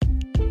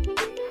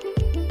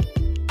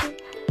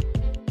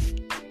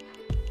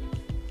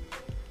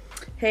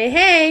Hey,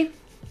 hey!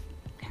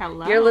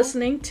 Hello. You're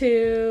listening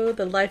to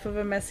the Life of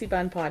a Messy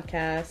Bun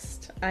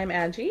podcast. I'm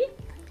Angie.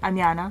 I'm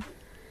Yana.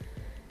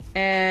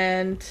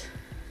 And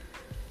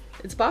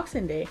it's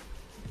Boxing Day,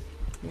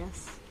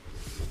 Yes.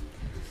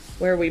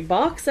 where we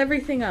box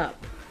everything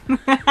up. You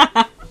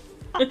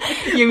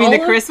mean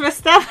the Christmas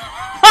stuff?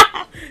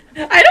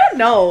 I don't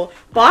know.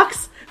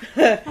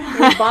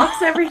 We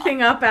box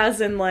everything up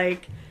as in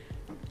like,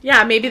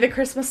 yeah, maybe the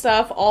Christmas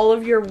stuff, all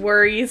of your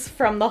worries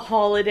from the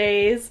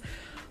holidays,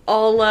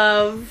 all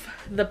of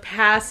the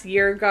past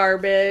year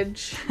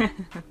garbage.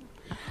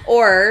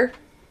 Or,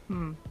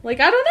 like,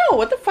 I don't know.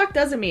 What the fuck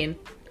does it mean?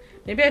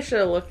 Maybe I should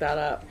have looked that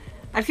up.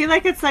 I feel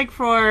like it's like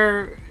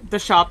for the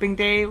shopping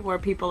day where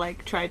people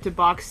like try to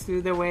box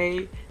through their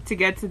way to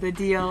get to the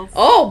deals.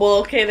 Oh, well,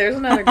 okay, there's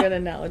another good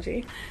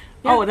analogy.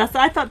 Yeah. Oh, that's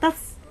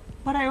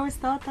what I always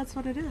thought that's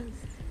what it is.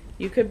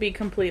 You could be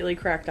completely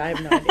correct. I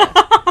have no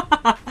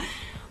idea.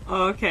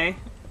 Oh, okay.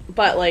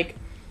 But, like,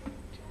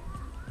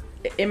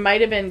 it might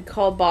have been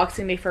called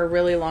Boxing Day for a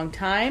really long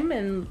time,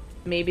 and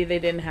maybe they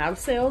didn't have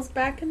sales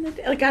back in the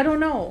day. Like, I don't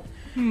know.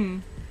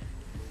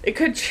 It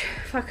could...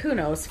 Fuck, who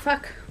knows?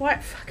 Fuck,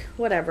 what? Fuck,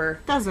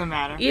 whatever. Doesn't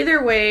matter.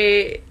 Either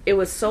way, it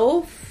was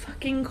so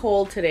fucking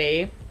cold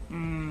today.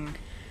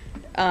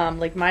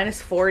 Like,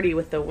 minus 40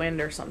 with the wind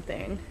or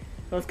something.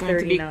 It was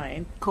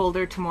 39.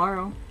 Colder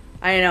tomorrow.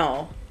 I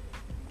know.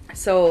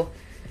 So,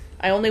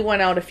 I only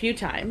went out a few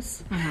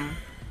times.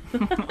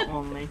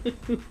 Only.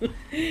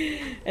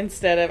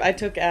 Instead of... I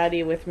took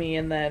Addie with me,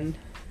 and then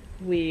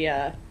we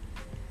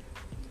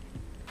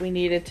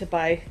needed to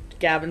buy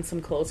Gavin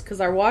some clothes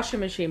because our washing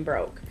machine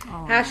broke.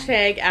 Oh.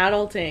 Hashtag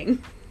adulting.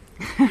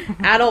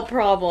 Adult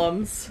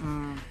problems.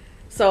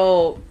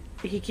 So,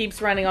 he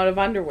keeps running out of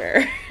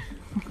underwear.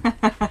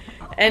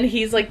 And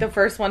he's like the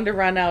first one to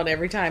run out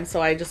every time.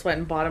 So, I just went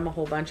and bought him a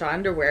whole bunch of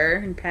underwear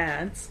and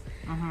pants.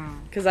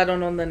 Because I don't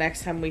know the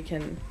next time we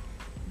can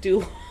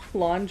do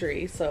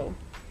laundry, so...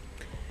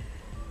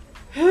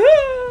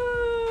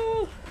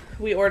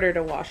 We ordered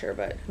a washer,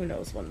 but who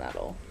knows when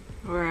that'll...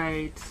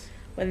 Right.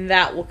 When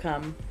that will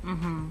come.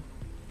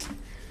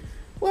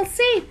 We'll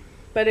see.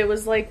 But it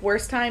was, like,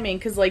 worst timing,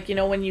 because, like, you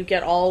know, when you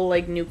get all,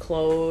 like, new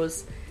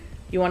clothes,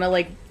 you want to,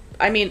 like...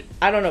 I mean,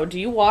 I don't know, do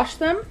you wash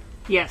them?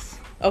 Yes.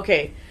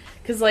 Okay.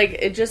 Because, like,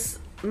 it just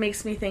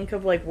makes me think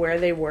of, like, where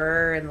they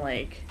were and,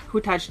 like... Who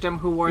touched them,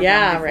 who wore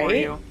them before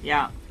you.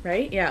 Yeah.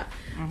 Right? Yeah.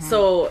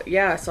 So,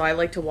 yeah, so I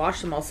like to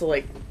wash them. Also,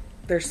 like,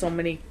 there's so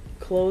many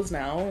clothes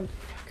now.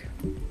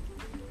 Fuck.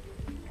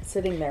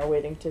 Sitting there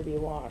waiting to be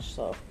washed,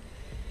 so...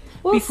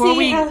 We'll Before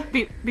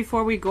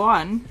we go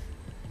on,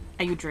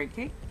 are you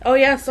drinking? Oh,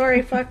 yeah,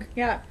 sorry, fuck,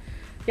 yeah.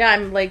 Yeah,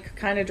 I'm, like,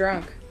 kind of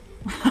drunk.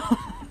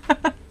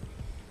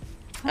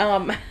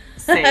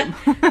 Same.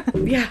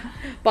 Yeah.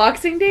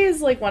 Boxing Day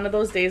is, like, one of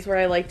those days where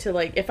I like to,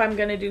 like, if I'm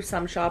gonna do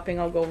some shopping,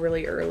 I'll go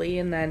really early,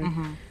 and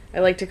then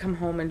I like to come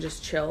home and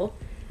just chill.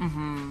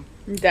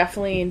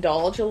 Definitely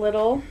indulge a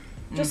little,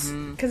 just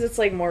because it's,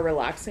 like, more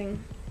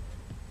relaxing.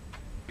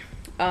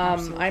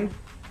 I'm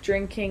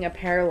drinking a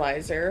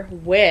paralyzer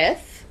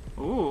with...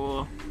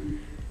 Ooh.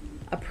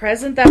 A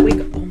present that we...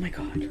 Oh, my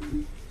God.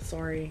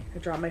 Sorry. I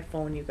dropped my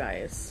phone, you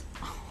guys.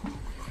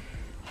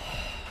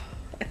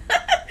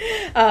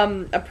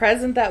 A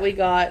present that we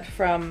got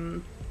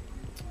from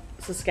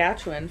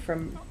Saskatchewan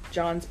from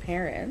John's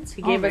parents.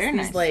 He gave us these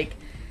nice. like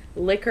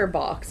liquor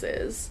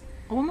boxes.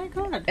 Oh my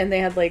God. And they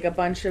had like a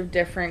bunch of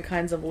different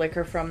kinds of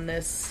liquor from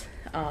this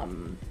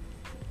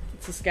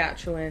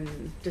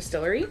Saskatchewan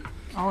distillery.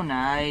 Oh,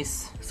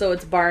 nice. So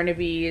it's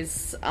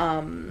Barnaby's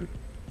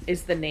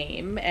is the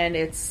name, and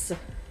it's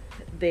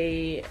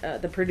the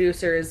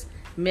producers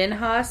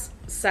Minhas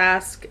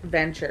Sask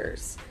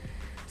Ventures.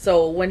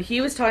 So when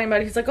he was talking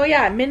about it, he's like, oh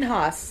yeah,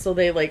 Minhas. So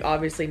they like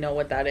obviously know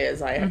what that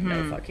is. I have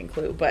no fucking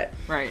clue. But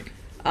right.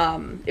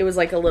 It was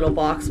like a little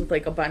box with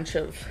like a bunch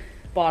of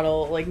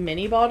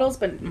mini bottles,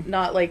 but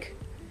not like,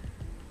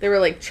 they were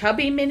like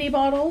chubby mini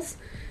bottles,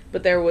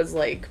 but there was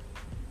like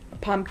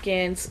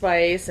pumpkin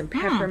spice and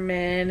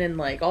peppermint and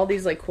like all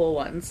these like cool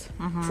ones.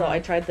 So I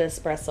tried the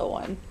espresso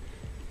one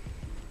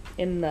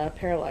in the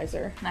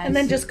paralyzer. Nice. And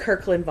then just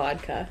Kirkland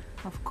vodka.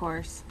 Of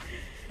course.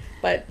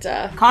 But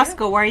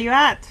Costco, where are you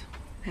at?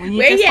 We need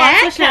where you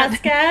at,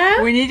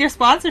 Costco? We need your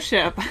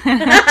sponsorship.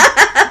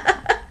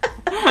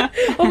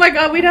 Oh my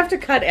God, we'd have to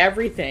cut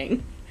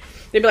everything.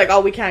 They'd be like,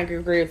 oh, we can't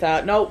agree with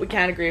that. Nope, we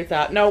can't agree with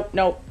that. Nope,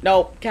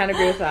 can't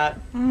agree with that.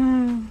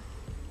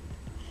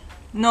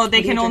 No,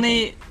 they can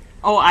only...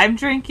 Oh, I'm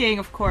drinking,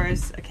 of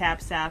course, a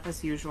Cap Staff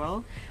as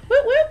usual.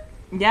 Whoop, whoop.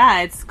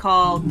 Yeah, it's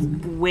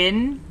called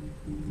Win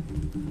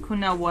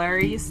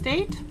Kunawari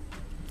Estate.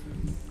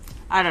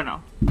 I don't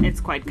know. It's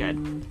quite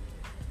good.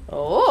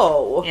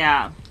 Oh.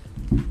 Yeah.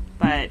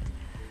 But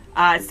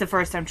it's the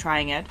first time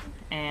trying it,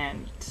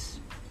 and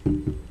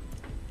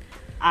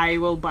I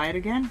will buy it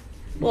again.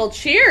 Well,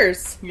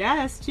 cheers.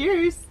 Yes,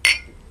 cheers.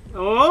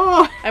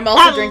 Oh. I'm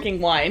also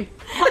drinking wine.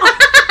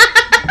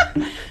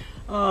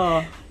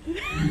 Oh.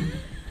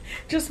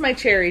 Just my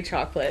cherry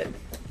chocolate.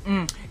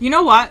 You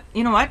know what?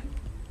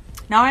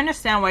 Now I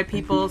understand why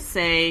people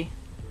say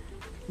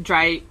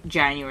dry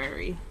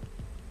January.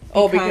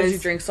 Oh, because you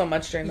drink so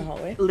much during the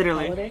holiday?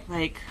 Literally. Holiday?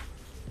 Like,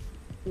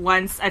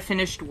 once I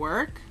finished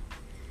work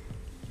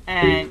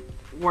and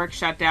work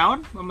shut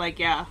down, I'm like,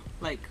 yeah,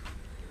 like,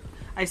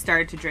 I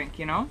started to drink,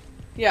 you know?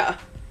 Yeah.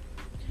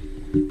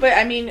 But,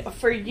 I mean,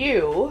 for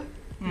you,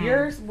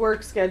 your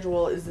work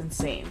schedule is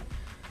insane.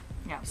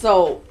 Yeah.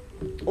 So,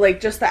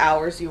 like, just the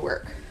hours you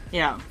work.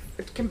 Yeah.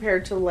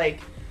 Compared to, like...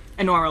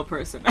 a normal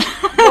person.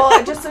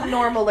 Well, just a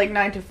normal, like,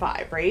 9 to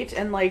 5, right?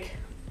 And, like...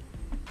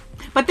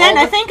 But then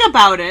I think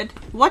about it.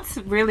 What's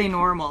really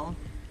normal?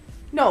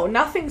 No,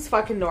 nothing's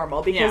fucking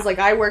normal. Because, like,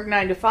 I work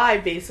 9 to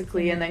 5,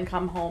 basically, and then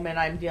come home and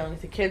I'm dealing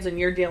with the kids, and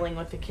you're dealing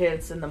with the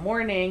kids in the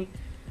morning,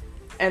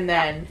 and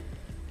then...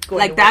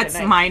 Like, that's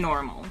my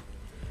normal.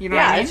 You know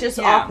what I mean? It's just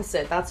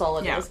opposite. That's all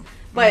it is.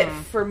 But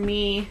for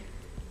me...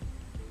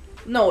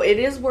 No, it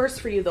is worse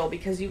for you, though,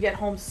 because you get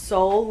home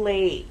so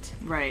late.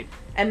 Right.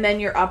 And then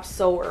you're up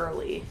so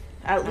early.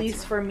 At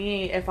least for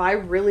me, if I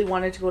really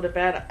wanted to go to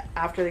bed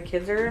after the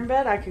kids are in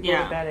bed, I could go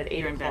to bed at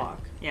 8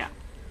 o'clock. Yeah.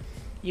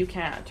 You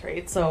can't,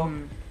 right? So,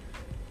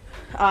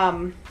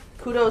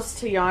 kudos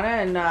to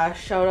Yana, and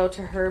shout out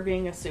to her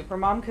being a super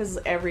mom, because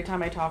every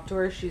time I talk to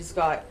her, she's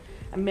got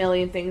a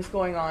million things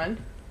going on.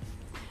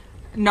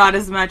 Not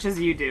as much as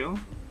you do.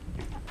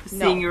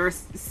 Seeing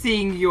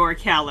your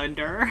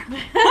calendar.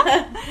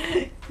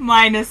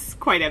 Mine is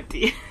quite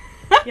empty.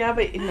 Yeah,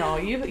 but no,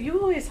 you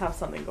always have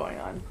something going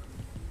on.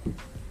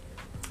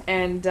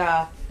 And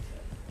I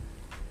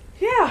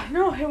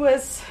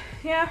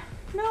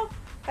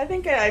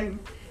think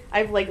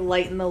I've like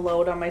lightened the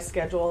load on my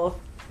schedule.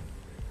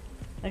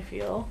 I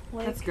feel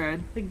like that's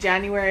good. Like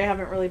January, I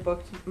haven't really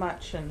booked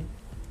much, and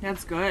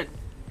that's good.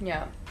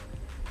 Yeah,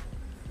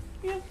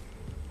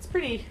 it's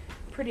pretty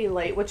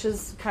light, which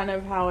is kind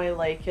of how I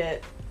like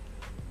it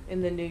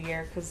in the new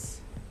year,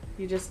 because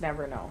you just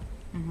never know.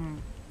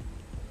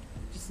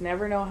 Just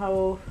never know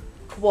how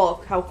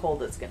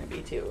cold it's going to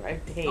be too. I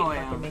hate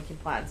fucking making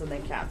plans and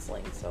then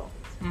canceling, so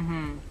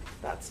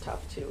that's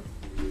tough too.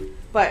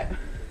 But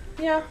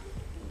yeah,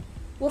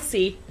 we'll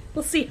see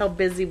how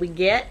busy we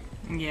get.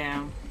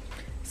 Yeah.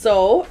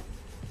 So,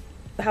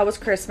 how was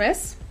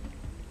Christmas?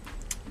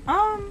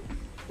 It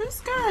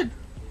was good.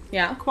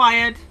 Yeah.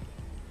 Quiet.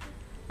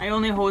 I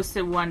only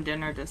hosted one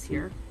dinner this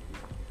year.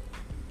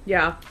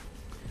 Yeah.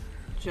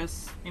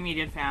 Just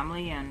immediate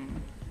family,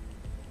 and,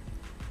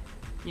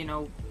 you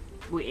know,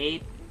 we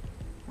ate.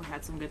 We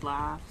had some good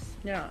laughs.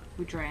 Yeah.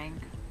 We drank.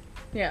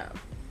 Yeah.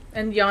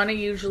 And Yana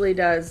usually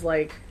does,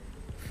 like,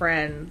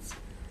 friends.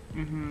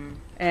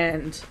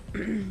 And,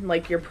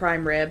 like, your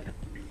prime rib.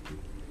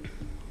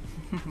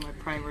 My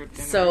prime rib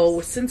dinner.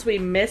 So, since we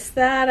missed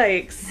that, I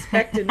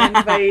expect an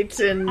invite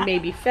in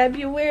maybe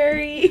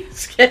February.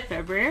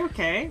 February?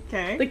 Okay.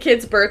 The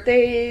kids'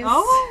 birthdays.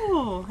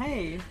 Oh,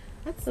 hey.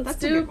 That's a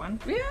good one.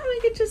 Yeah,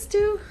 we could just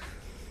do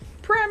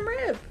prime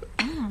rib.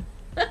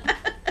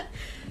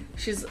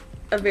 She's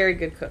a very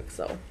good cook,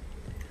 so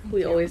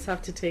we always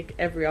have to take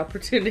every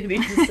opportunity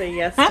to say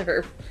yes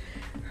to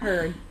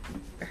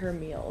her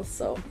meals.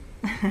 So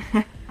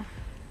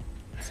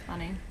it's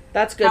funny.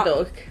 That's good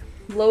though.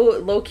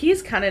 Low key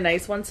is kind of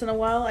nice once in a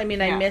while. I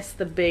mean, I miss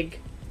the big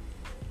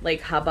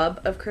like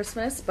hubbub of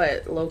Christmas,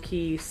 but low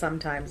key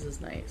sometimes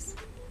is nice.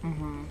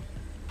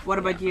 What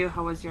about you?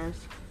 How was yours?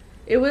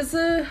 It was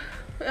it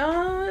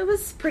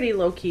was pretty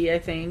low key, I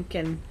think,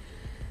 and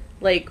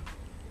like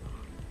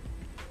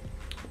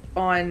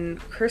on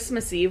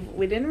Christmas Eve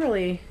we didn't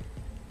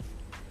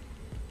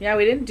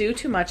do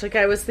too much. Like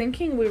I was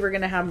thinking we were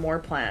gonna have more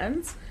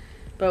plans,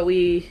 but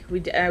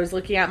I was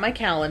looking at my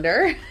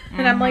calendar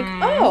and I'm like,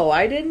 oh,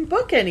 I didn't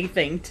book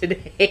anything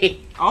today.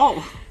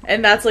 Oh,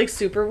 and that's like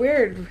super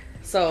weird.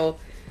 So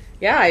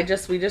yeah,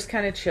 we just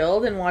kind of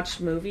chilled and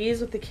watched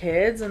movies with the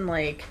kids and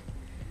like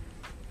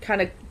kind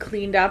of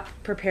cleaned up,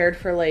 prepared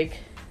for like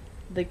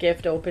the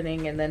gift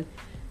opening, and then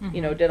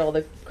you know, did all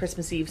the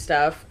Christmas Eve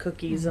stuff,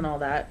 cookies and all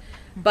that.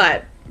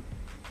 But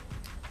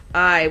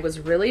I was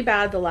really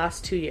bad the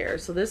last 2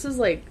 years. So this is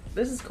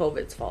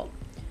COVID's fault.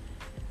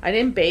 I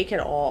didn't bake at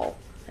all,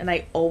 and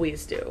I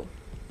always do.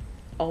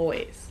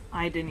 Always.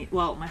 I didn't.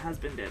 Well, my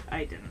husband did.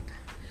 I didn't.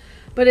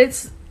 But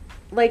it's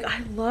like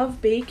I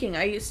love baking.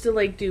 I used to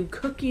like do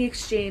cookie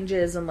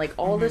exchanges and like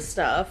all this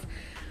stuff.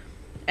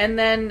 And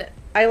then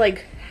I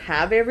like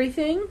have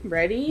everything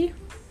ready.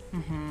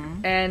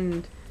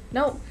 And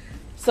no.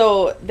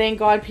 So thank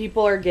God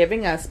people are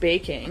giving us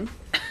baking.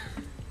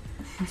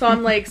 So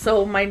I'm like,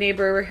 so my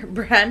neighbor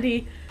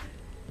Brandy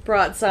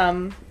brought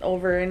some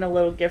over in a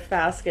little gift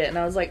basket, and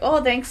I was like,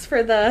 oh, thanks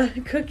for the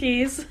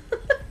cookies.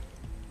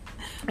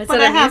 I said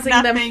I'm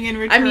using them in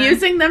return. I'm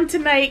using them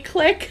tonight.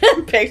 Click.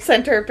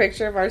 Sent her a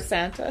picture of our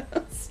Santa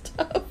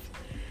stuff.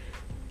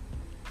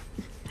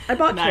 I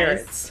bought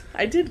carrots.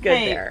 I did good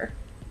there.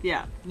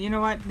 Yeah. You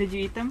know what? Did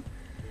you eat them?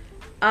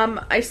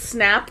 I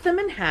snap them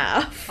in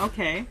half.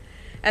 Okay.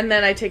 And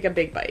then I take a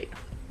big bite.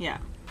 Yeah.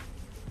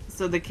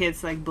 So the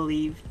kids like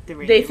believe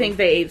they think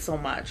they ate so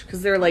much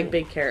because they're like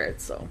big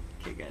carrots. So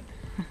okay, good.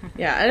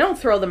 Yeah, I don't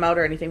throw them out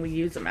or anything. We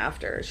use them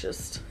after. It's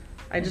just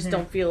I just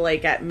don't feel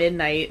like at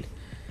midnight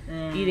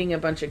eating a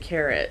bunch of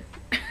carrot.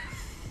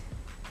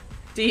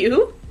 Do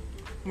you?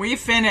 We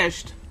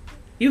finished.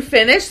 You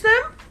finished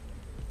them?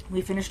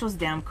 We finished those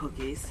damn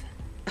cookies.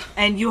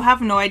 And you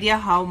have no idea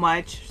how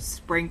much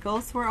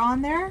sprinkles were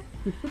on there.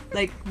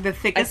 Like, the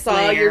thickest layer.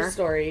 I saw your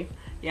story.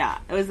 Yeah,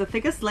 it was the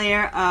thickest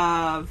layer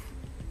of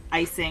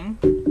icing.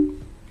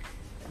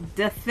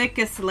 The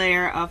thickest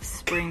layer of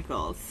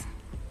sprinkles.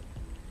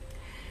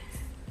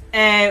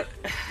 And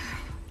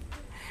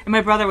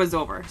my brother was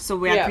over. So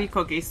we had 3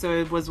 cookies, so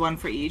it was 1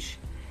 for each.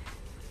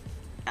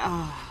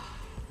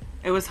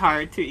 It was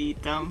hard to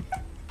eat them.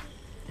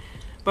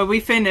 But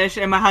we finished,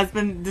 and my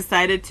husband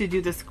decided to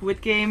do the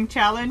Squid Game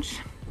challenge.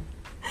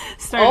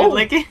 Started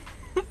licking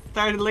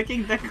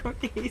the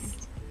cookies.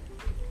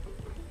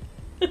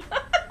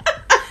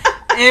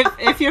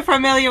 If you're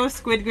familiar with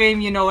Squid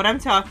Game, you know what I'm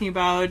talking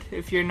about.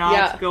 If you're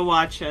not, go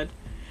watch it.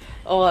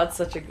 Oh, that's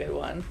such a good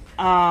one.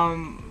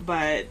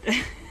 But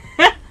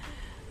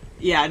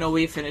yeah, no,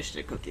 we finished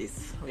the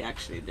cookies. We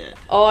actually did.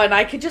 Oh, and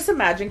I could just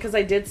imagine, because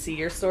I did see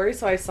your story,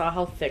 so I saw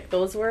how thick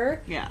those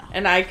were. Yeah.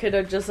 And I could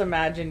have just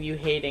imagined you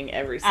hating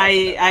every second of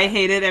it. I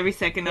hated every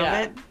second of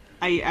it.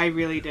 I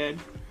really did.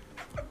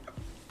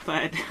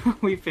 But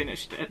we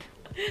finished it.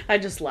 I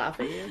just laugh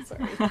at you.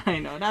 Sorry. I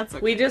know, that's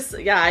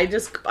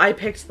okay. I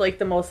picked like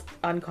the most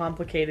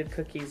uncomplicated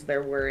cookies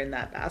there were in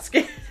that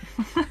basket.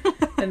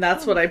 And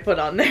that's what I put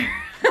on there.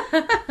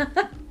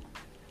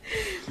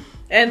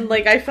 And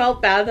like I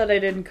felt bad that I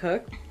didn't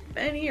cook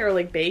any or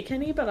like bake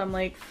any, but I'm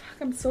like,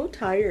 fuck, I'm so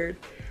tired.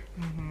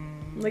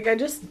 Mm-hmm. Like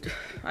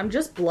I'm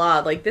just blah.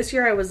 Like this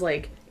year I was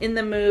like in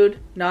the mood,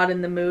 not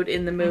in the mood,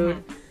 in the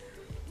mood.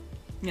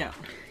 Mm-hmm. Yeah.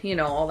 You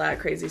know, all that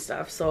crazy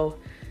stuff. So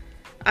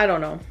I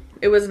don't know.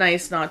 It was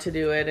nice not to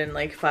do it and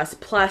like fuss.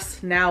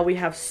 Plus now we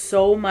have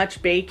so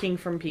much baking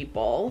from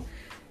people.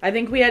 I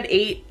think we had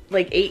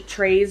 8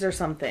 trays or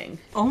something.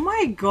 Oh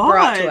my god.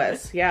 Brought to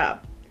us. Yeah.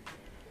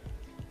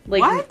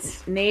 Like,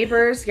 what?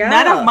 Neighbors, yeah.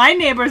 None of my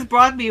neighbors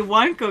brought me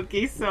 1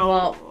 cookie, so...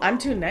 Well, I'm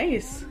too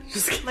nice.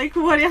 Just like,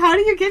 what? How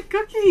do you get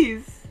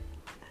cookies?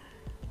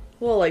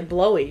 Well, like,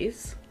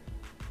 blowies.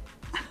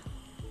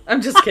 I'm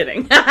just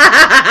kidding. You thought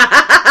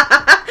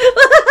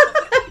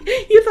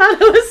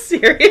I was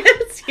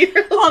serious?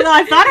 Well, no,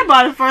 I thought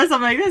about it first.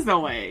 I'm like, there's no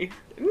way.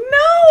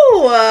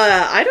 No!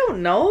 I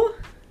don't know.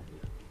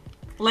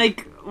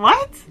 Like,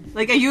 what?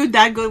 Like, are you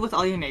that good with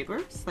all your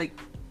neighbors? Like...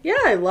 Yeah,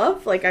 I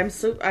love, like, I'm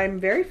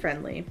very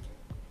friendly.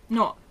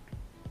 No.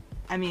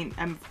 I mean,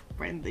 I'm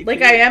friendly.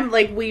 Like, I am,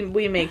 like,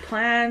 we make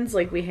plans,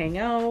 like, we hang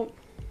out.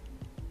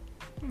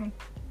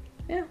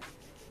 Yeah.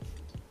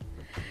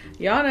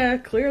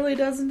 Yana clearly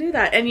doesn't do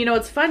that. And, you know,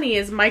 what's funny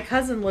is my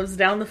cousin lives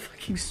down the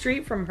fucking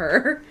street from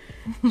her.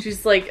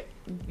 She's like,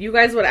 you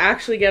guys would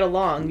actually get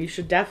along. You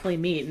should definitely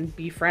meet and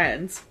be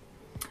friends.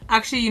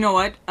 Actually, you know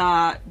what?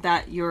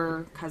 That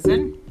your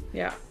cousin...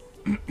 Yeah.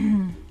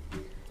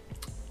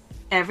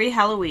 Every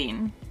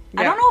Halloween,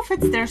 I don't know if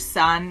it's their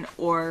son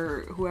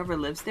or whoever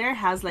lives there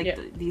has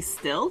like these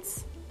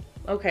stilts.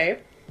 Okay.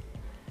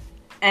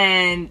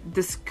 And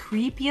this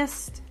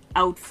creepiest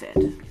outfit.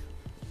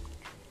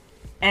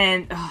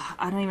 And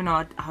I don't even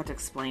know how to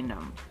explain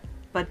them.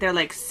 But they're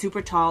like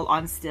super tall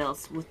on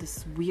stilts with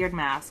this weird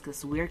mask,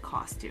 this weird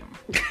costume.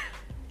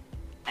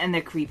 And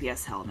they're creepy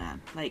as hell,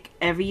 man. Like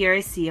every year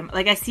I see him,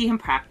 like I see him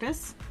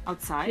practice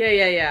outside.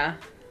 Yeah.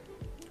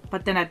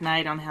 But then at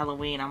night on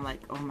Halloween, I'm like,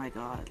 oh my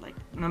god, like,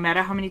 no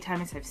matter how many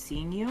times I've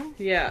seen you,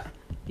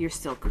 you're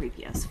still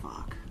creepy as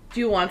fuck.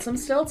 Do you want some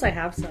stilts? I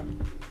have some.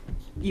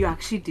 You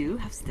actually do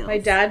have stilts? My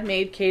dad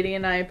made Katie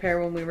and I a pair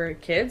when we were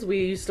kids. We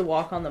used to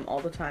walk on them all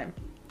the time.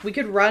 We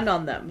could run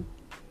on them.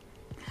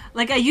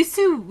 Like, we used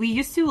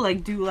to,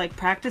 like, do, like,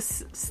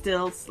 practice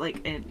stilts,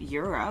 like, in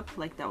Europe.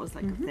 Like, that was,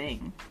 like, a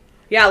thing.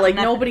 Yeah, like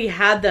nobody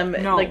had them.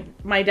 No. Like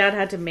my dad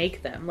had to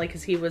make them, like,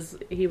 cause he was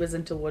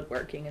into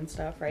woodworking and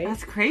stuff, right?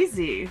 That's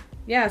crazy.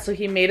 Yeah, so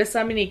he made us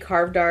some and he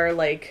carved our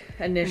like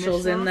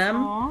initials in them,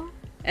 Aww.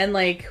 and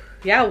like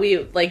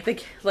we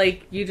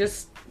like you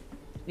just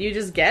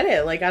get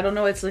it. Like I don't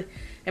know, it's like,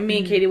 and me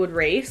and Katie would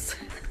race.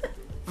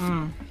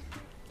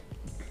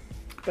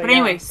 But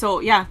anyway,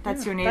 so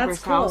that's your neighbor's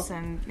that's cool. house,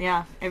 and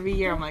every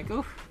year I'm like,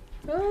 oof,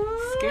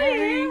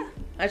 scary. Yeah.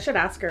 I should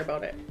ask her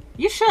about it.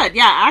 You should,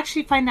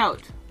 actually find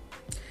out.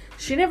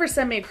 She never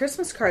sent me a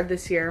Christmas card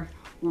this year.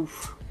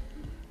 Oof.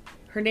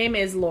 Her name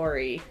is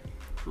Lori.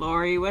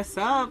 Lori, what's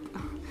up?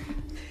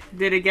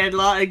 Did it get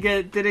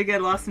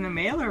lost in the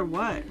mail or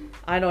what?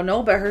 I don't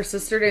know, but her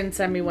sister didn't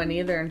send me one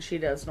either, and she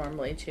does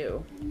normally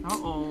too.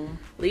 Uh-oh.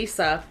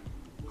 Lisa.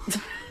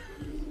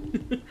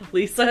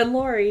 Lisa and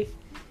Lori.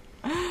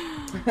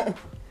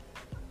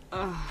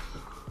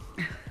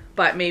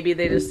 But maybe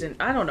they just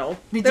didn't. I don't know.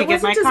 Did you get my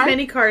card? There wasn't as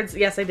many cards.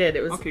 Yes, I did.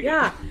 It was okay,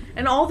 good.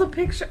 And all the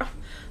pictures.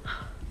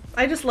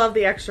 I just love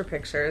the extra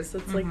pictures.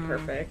 It's like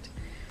perfect.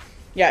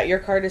 Yeah, your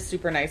card is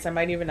super nice. I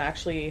might even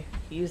actually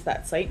use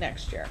that site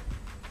next year.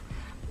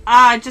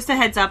 Just a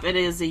heads up, it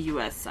is a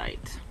U.S.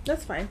 site.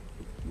 That's fine.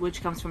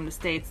 Which comes from the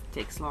States,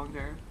 takes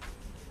longer.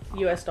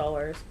 U.S.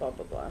 dollars, blah,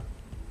 blah, blah.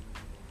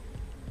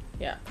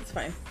 Yeah, it's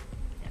fine.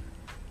 Yeah.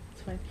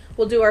 It's fine.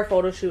 We'll do our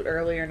photo shoot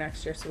earlier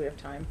next year so we have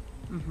time.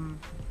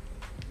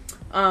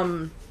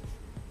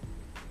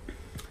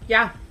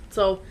 Yeah,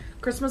 so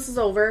Christmas is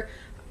over.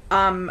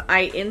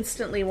 I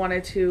instantly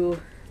wanted to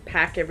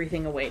pack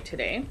everything away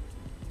today.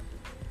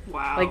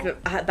 Wow.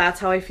 Like,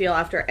 that's how I feel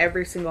after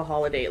every single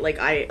holiday. Like,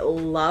 I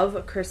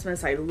love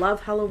Christmas. I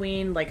love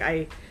Halloween. Like,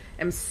 I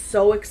am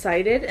so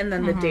excited. And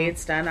then the day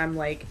it's done, I'm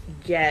like,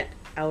 get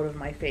out of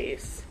my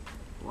face.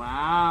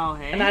 Wow.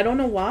 Hey. And I don't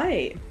know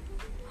why.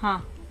 Huh.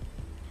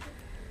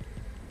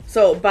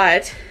 So,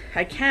 but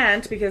I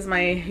can't because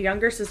my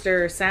younger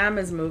sister, Sam,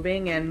 is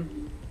moving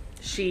and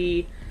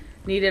she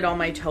needed all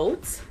my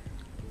totes.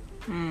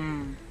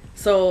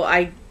 So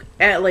I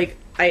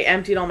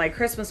emptied all my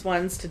Christmas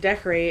ones to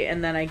decorate,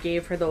 and then I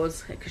gave her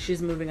those because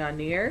she's moving on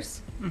New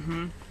Year's.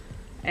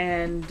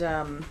 And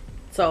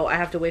so I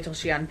have to wait till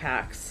she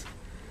unpacks.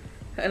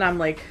 And I'm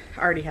like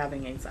already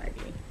having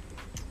anxiety.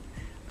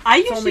 I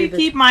usually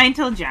keep mine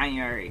till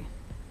January.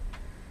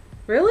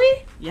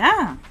 Really?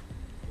 Yeah.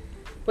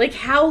 Like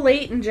how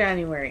late in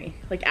January?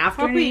 Like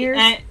after New Year's?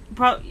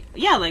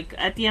 Yeah, like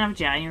at the end of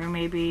January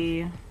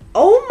maybe.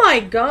 Oh my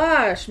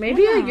gosh.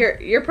 Maybe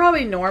you're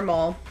probably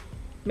normal.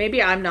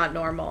 Maybe I'm not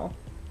normal.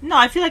 No,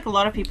 I feel like a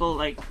lot of people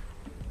like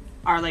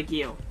are like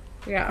you.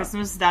 Yeah.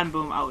 Christmas is done,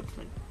 boom, out.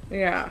 Like,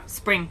 yeah.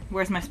 Spring.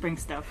 Where's my spring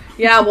stuff?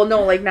 Yeah, well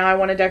no, like now I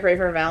want to decorate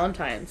for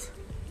Valentine's.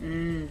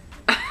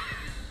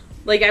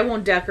 Like I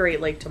won't decorate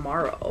like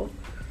tomorrow.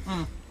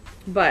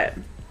 But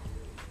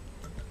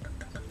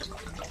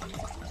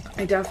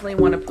I definitely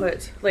want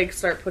to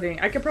start putting,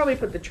 I could probably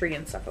put the tree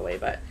and stuff away,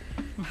 but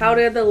how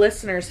do the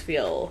listeners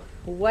feel?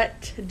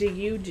 What do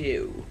you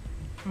do?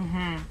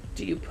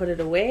 Do you put it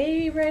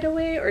away right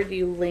away, or do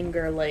you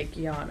linger like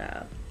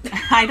Yana?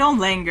 I don't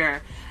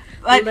linger.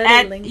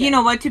 But you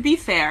know what, to be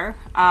fair,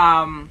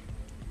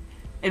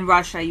 in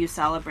Russia you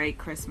celebrate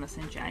Christmas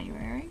in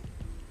January.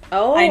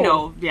 Oh. I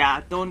know,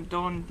 yeah.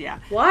 Don't yeah.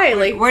 Why?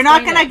 Like we're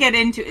not gonna get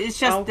into it's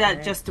just okay.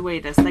 just the way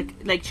it is.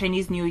 Like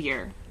Chinese New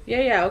Year.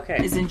 Yeah,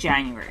 okay. Is in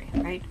January,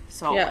 right?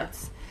 So yeah.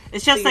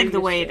 it's just like the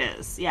way it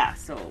is. Yeah,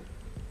 so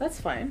that's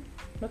fine.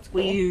 That's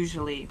cool. We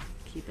usually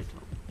keep it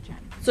till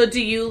January. So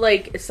do you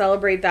like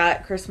celebrate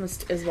that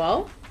Christmas as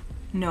well?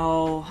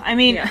 No. I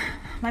mean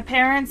my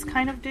parents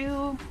kind of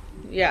do.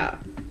 Yeah.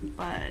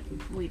 But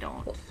we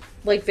don't.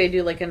 Like they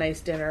do like a nice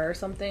dinner or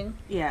something?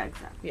 Yeah,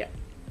 exactly. Yeah.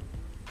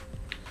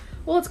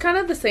 Well, it's kind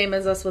of the same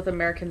as us with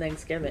American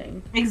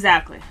Thanksgiving.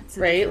 Exactly.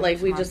 Right?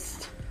 Like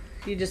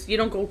you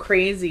don't go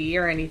crazy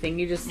or anything.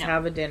 You just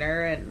have a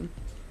dinner and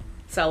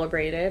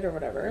celebrate it or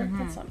whatever.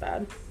 That's not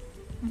bad.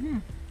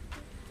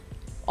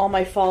 All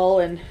my fall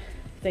and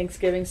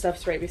Thanksgiving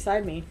stuff's right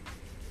beside me.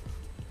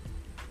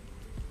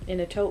 In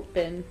a tote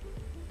bin.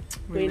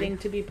 Really? Waiting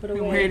to be put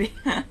away.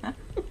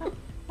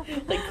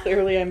 Like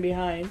clearly I'm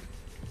behind.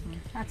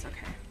 That's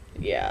okay.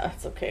 Yeah,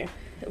 it's okay.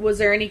 Was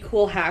there any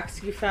cool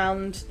hacks you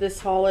found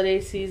this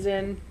holiday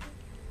season?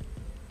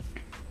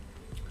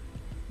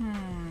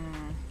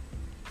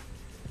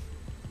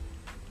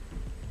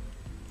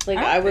 Like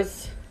I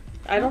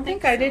don't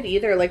think I did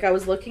either. Like I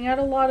was looking at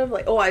a lot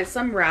of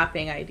some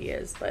wrapping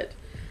ideas, but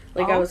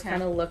I was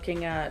kind of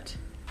looking at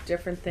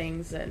different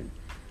things and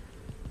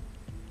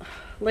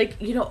like,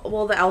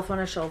 the elf on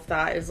a shelf,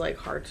 that is like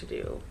hard to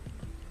do.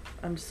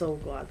 I'm so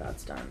glad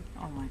that's done.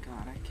 Oh my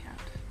god, I can't.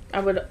 I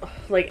would,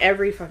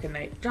 every fucking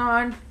night,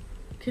 John,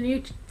 can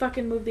you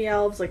fucking move the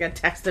elves? Like, I'd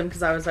text him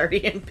because I was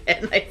already in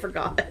bed and I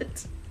forgot.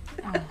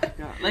 Oh my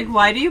god. Like,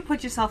 why do you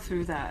put yourself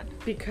through that?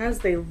 Because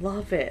they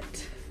love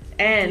it.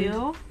 And, do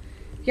you?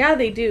 Yeah,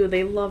 they do.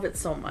 They love it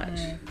so much.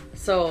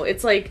 So,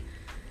 it's like,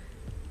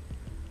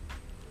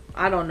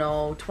 I don't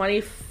know,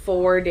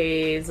 24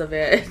 days of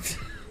it.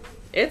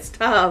 It's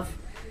tough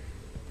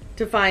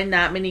to find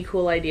that many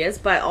cool ideas,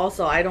 but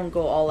also I don't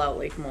go all out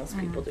like most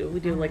people do. We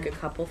do like a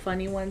couple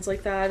funny ones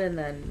like that, and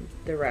then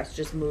the rest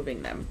just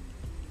moving them.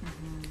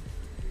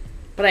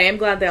 But I am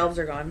glad the elves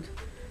are gone.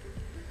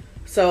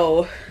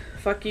 So,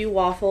 fuck you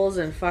Waffles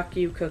and fuck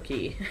you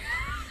Cookie.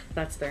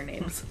 That's their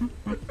names.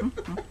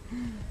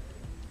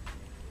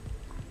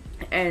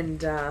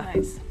 And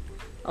nice.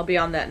 I'll be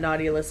on that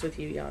naughty list with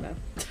you, Yana.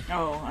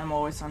 Oh, I'm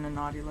always on the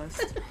naughty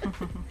list.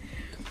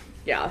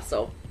 Yeah,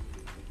 so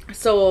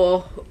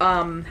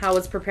how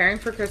was preparing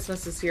for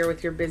Christmas this year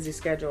with your busy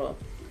schedule?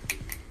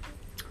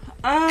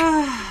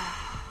 It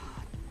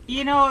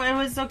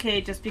was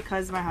okay just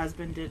because my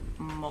husband did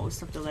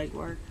most of the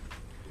legwork.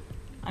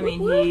 I mean,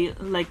 he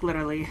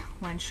literally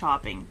went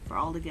shopping for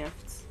all the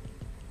gifts.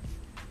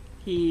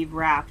 He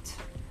wrapped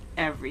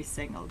every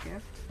single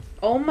gift.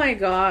 Oh my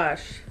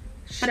gosh.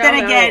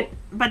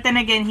 But then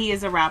again, he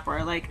is a wrapper.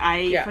 For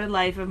the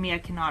life of me, I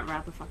cannot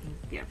wrap a fucking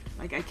gift.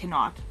 Like, I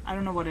cannot. I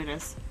don't know what it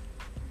is.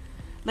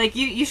 Like,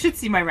 you should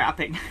see my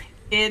wrapping.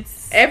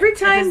 It's every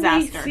time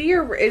we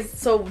see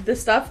so the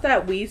stuff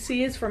that we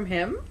see is from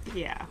him?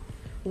 Yeah.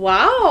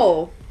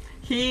 Wow.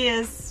 He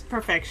is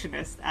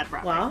perfectionist at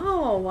wrapping.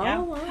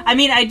 Wow. I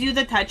mean, I do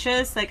the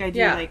touches. Like, I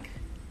do,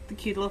 the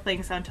cute little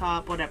things on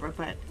top, whatever.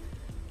 But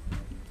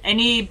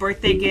any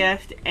birthday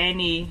gift,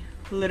 any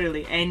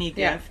Literally any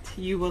gift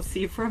you will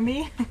see from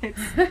me.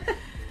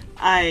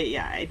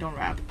 I don't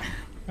wrap.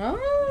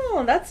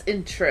 Oh, that's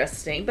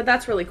interesting. But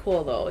that's really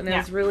cool though. And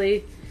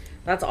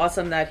that's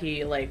awesome that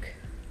he like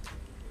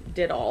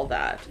did all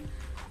that.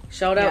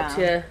 Shout out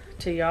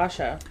to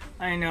Yasha.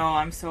 I know,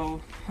 I'm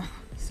so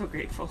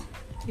grateful.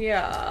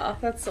 Yeah,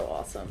 that's so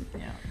awesome.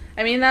 Yeah.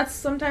 I mean, that's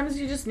sometimes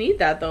you just need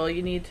that though.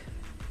 You need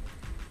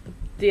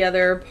the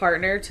other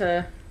partner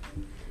to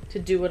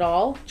do it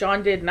all.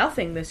 John did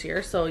nothing this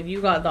year, so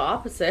you got the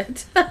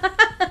opposite.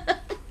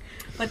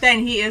 But then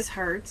he is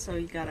hurt, so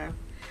you gotta...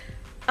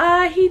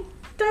 He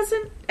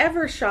doesn't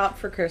ever shop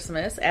for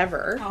Christmas,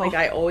 ever. Oh. Like,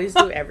 I always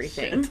do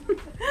everything.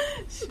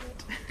 Shit.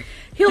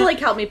 He'll, like,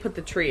 help me put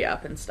the tree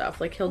up and stuff.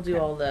 Like, he'll do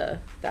all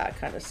that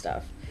kind of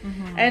stuff.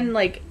 Mm-hmm. And,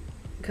 like,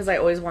 because I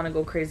always want to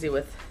go crazy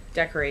with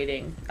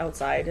decorating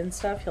outside and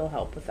stuff, he'll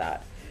help with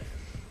that.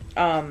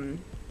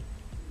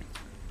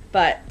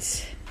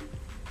 But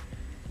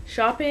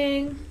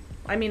shopping,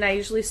 I mean, I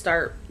usually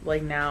start,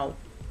 like, now.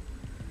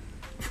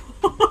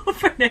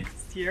 For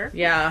next year?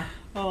 Yeah.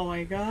 Oh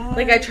my god.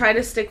 Like, I try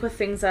to stick with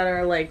things that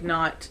are, like,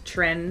 not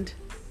trend,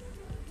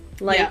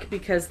 like,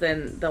 because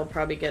then they'll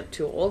probably get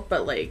too old.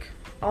 But, like,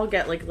 I'll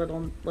get, like,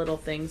 little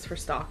things for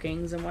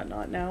stockings and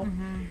whatnot now.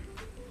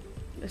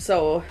 Mm-hmm.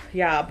 So,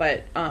 yeah,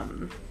 but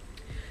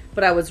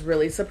I was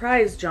really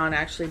surprised John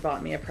actually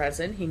bought me a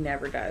present. He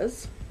never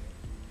does.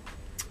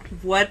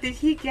 What did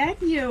he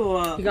get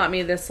you? He got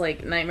me this,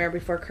 like, Nightmare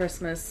Before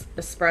Christmas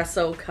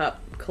espresso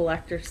cup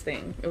collector's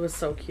thing. It was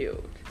so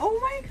cute. Oh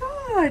my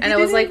god. And I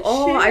was like,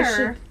 oh, I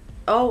should...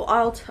 Oh,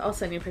 I'll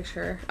send you a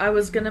picture. I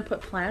was going to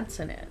put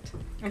plants in it.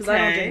 Because I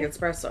don't drink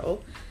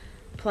espresso.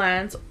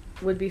 Plants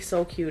would be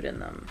so cute in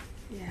them.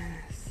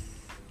 Yes.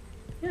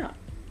 Yeah.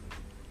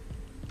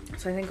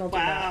 So I think I'll do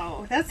that.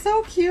 Wow. That's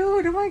so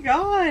cute. Oh my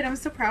god. I'm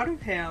so proud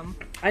of him.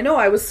 I know,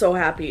 I was so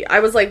happy. I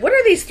was like, what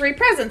are these 3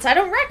 presents? I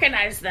don't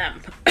recognize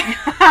them.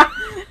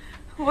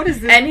 What is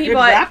this? And he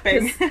bought,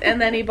 wrapping? and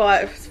then he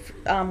bought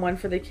one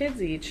for the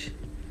kids each.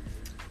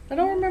 I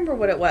don't remember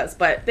what it was,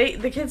 but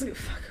the kids,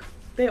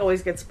 they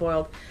always get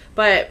spoiled.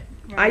 But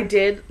I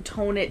did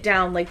tone it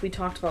down like we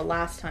talked about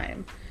last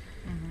time.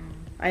 Mm-hmm.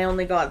 I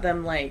only got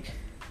them like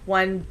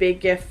one big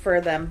gift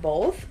for them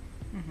both.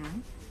 Mm-hmm.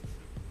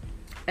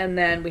 And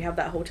then we have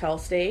that hotel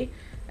stay.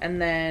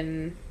 And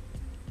then...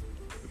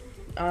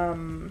 what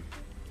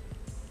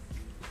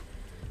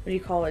do you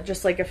call it?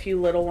 Just like a few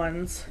little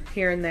ones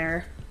here and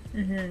there,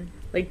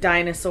 like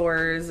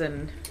dinosaurs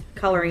and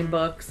coloring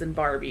books and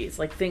Barbies,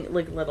 like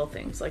little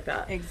things like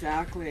that.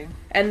 Exactly.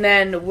 And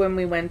then when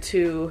we went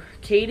to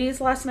Katie's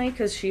last night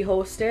because she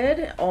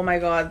hosted, oh my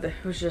god, there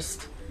was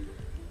just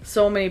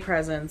so many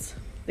presents.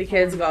 The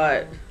kids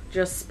got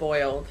just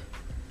spoiled.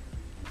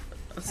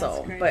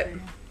 So, but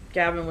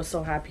Gavin was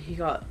so happy. He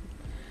got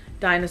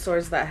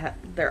dinosaurs that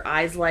their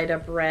eyes light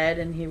up red,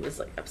 and he was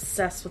like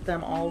obsessed with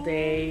them all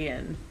day.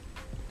 And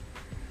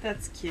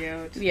that's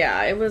cute.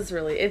 Yeah, it was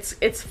really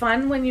it's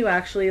fun when you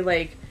actually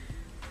like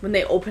when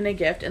they open a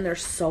gift and they're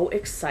so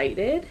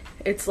excited.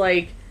 It's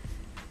like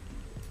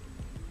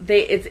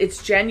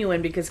it's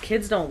genuine because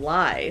kids don't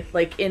lie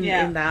like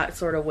in that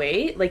sort of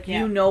way. Like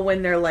you know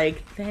when they're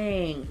like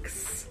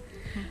thanks,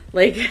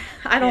 like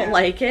I don't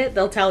like it,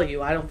 they'll tell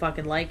you I don't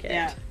fucking like it.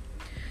 Yeah.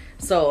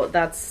 So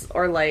that's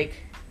or like,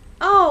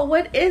 oh,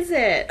 what is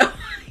it?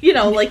 You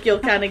know, like you'll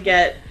kind of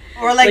get...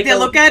 Or like they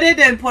look at it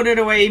and put it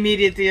away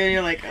immediately and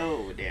you're like,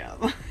 oh,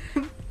 damn.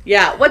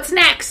 Yeah, what's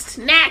next?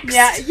 Next!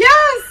 Yeah,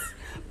 yes!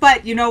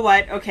 But you know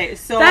what? Okay,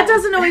 so... That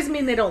doesn't always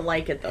mean they don't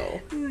like it,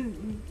 though.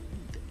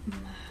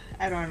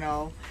 I don't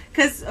know.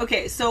 Because,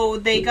 okay, so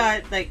they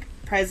got, like,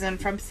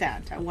 present from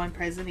Santa. 1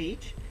 present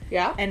each.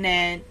 Yeah. And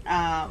then,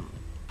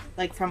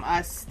 like, from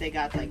us, they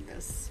got, like,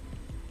 this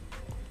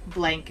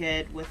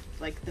blanket with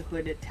like the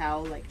hooded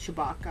towel like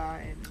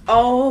Chewbacca and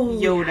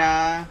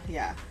Yoda.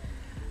 Yeah.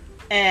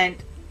 And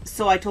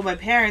so I told my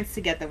parents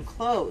to get them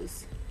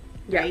clothes,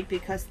 right?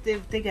 Because they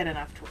get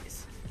enough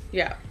toys.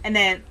 Yeah. And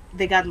then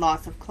they got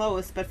lots of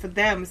clothes, but for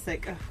them it's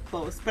like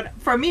clothes. But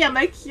for me, I'm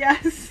like,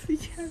 yes.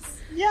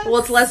 Well,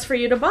 it's less for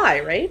you to buy,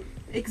 right?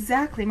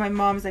 Exactly. My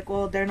mom's like,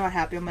 well, they're not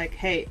happy. I'm like,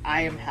 hey,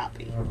 I am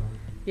happy.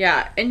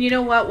 Yeah, and you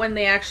know what? When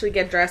they actually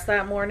get dressed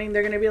that morning,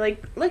 they're going to be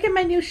like, look at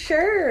my new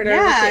shirt. Or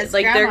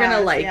like, they're going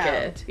to like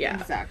it. Yeah.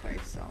 Exactly.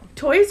 So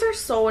toys are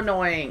so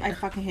annoying. I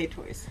fucking hate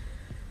toys.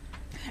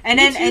 And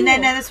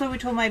then that's what we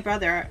told my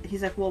brother.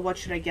 He's like, well, what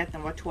should I get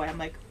them? What toy? I'm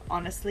like,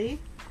 honestly,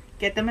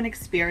 get them an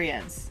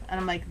experience. And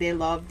I'm like, they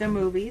love the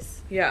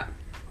movies. Yeah.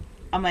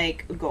 I'm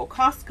like, go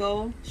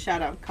Costco.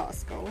 Shout out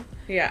Costco.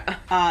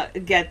 Yeah.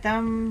 Get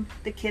them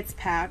the kids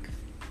pack.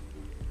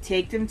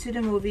 Take them to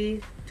the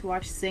movie to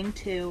watch Sing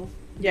 2.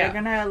 Yeah.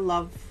 They're gonna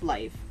love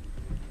life.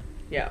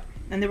 Yeah.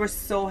 And they were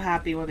so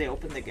happy when they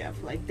opened the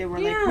gift. Like, they were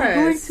like, we're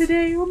going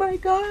today. Oh my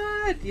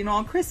god. You know,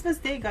 on Christmas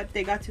Day,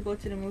 they got to go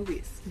to the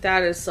movies.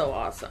 That is so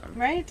awesome.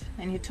 Right?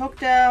 And you took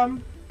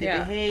them. They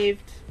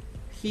behaved.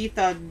 He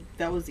thought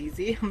that was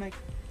easy. I'm like,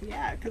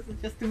 yeah, because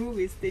it's just the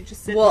movies. They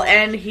just sit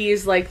and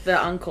he's like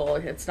the uncle.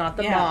 It's not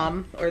the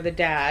mom or the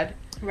dad.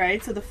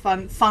 Right, so the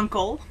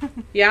Funkle.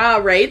 Yeah,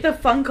 right, the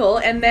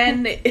Funkle, and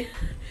then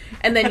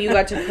you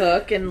got to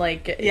cook and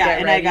like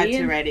get ready. I got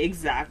to ready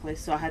exactly.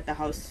 So I had the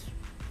house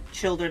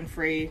children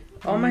free.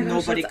 Oh my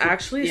gosh, that's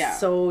actually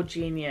so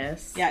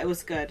genius. Yeah, it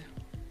was good.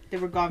 They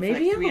were gone Maybe for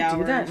like 3 hours. Maybe I'll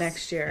do that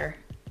next year.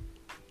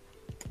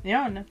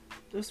 Yeah, no,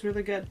 it was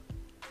really good.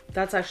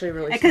 That's actually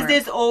really smart. Because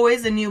there's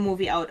always a new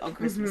movie out on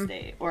Christmas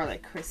Day or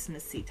like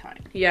Christmassy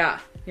time. Yeah.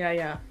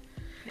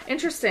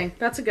 Interesting.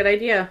 That's a good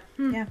idea.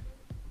 Yeah.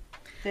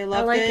 They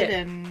loved it.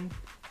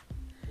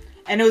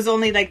 and it was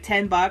only like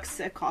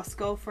 $10 at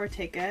Costco for a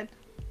ticket.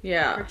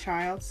 Yeah. For a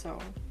child, so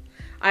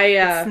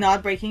it's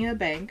not breaking the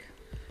bank.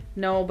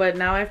 No, but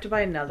now I have to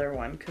buy another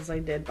one because I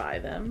did buy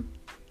them.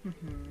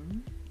 Mm-hmm.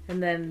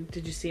 And then,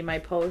 did you see my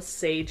post?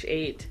 Sage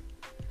ate.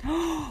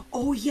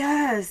 Oh,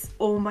 yes.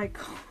 Oh, my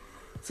God.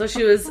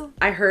 So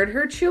I heard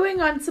her chewing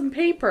on some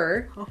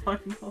paper. Oh,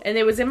 no. And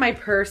it was in my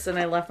purse, and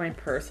I left my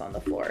purse on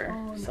the floor.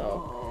 Oh,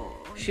 so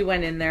she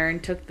went in there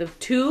and took the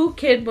 2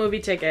 kid movie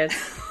tickets,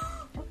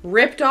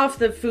 ripped off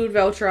the food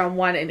voucher on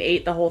one, and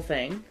ate the whole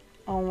thing.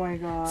 Oh, my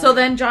God. So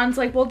then John's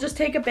like, well, just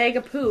take a bag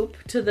of poop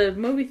to the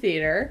movie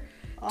theater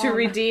to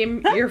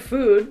redeem your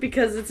food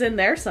because it's in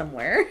there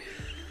somewhere.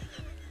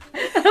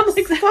 And I'm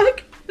like,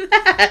 fuck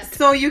that.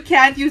 So you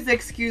can't use the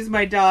excuse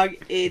my dog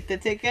ate the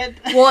ticket?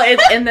 Well,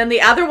 and then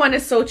the other one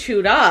is so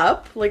chewed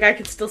up, like I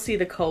could still see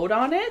the code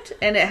on it,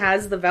 and it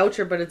has the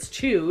voucher, but it's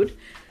chewed.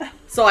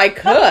 So I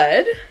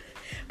could.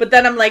 But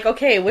then I'm like,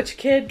 okay, which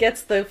kid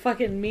gets the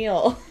fucking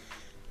meal?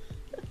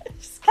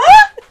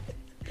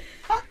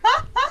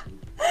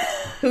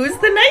 Who's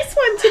the nice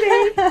one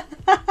today?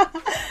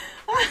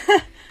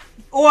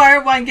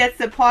 Or one gets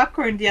the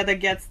popcorn, the other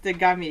gets the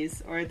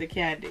gummies or the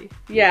candy.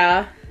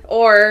 Yeah.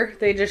 Or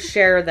they just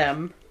share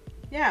them.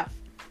 Yeah.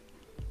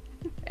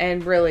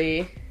 And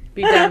really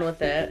be done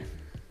with it.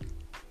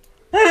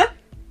 I'm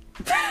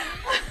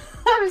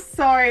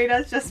sorry,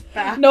 that's just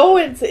bad. No,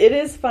 it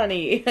is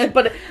funny.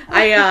 But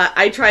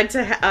I tried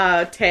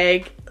to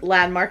tag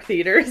Landmark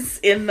Theaters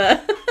in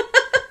the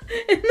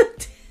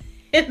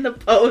in the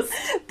post.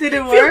 Did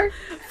it work?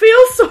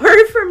 Feel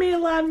sorry for me,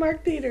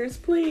 Landmark Theaters,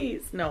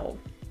 please. No.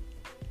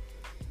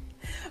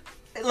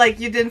 Like,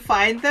 you didn't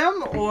find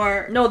them,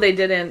 or... No, they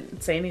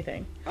didn't say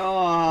anything.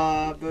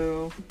 Oh,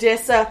 boo.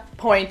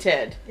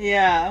 Disappointed.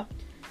 Yeah.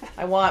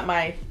 I want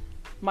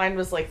mine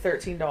was like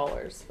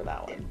 $13 for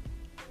that one.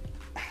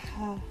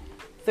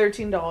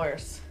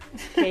 $13.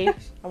 Okay?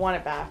 I want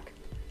it back.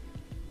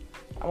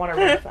 I want a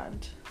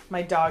refund.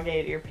 My dog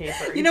ate your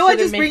paper. You know what?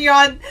 Just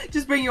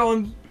bring your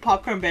own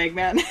popcorn bag,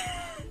 man.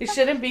 It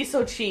shouldn't be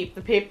so cheap.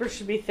 The paper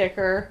should be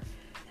thicker.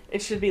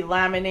 It should be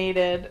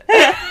laminated.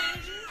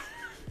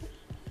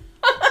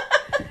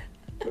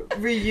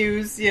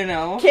 Reuse, you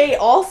know. Okay,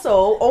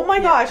 also, oh my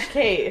gosh,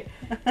 okay.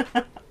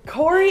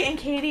 Corey and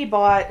Katie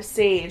bought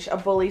Sage a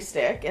bully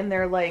stick, and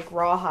they're like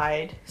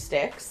rawhide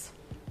sticks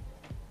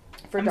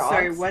for dogs. I'm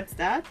sorry, what's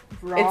that?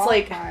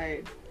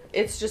 Rawhide.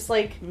 It's just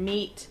like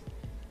meat,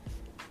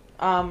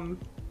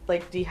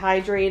 like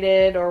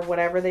dehydrated or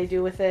whatever they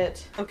do with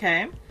it.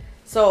 Okay.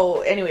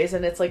 So, anyways,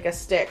 and it's like a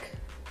stick,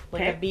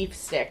 like a beef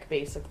stick,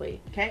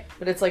 basically. Okay.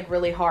 But it's like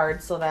really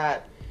hard so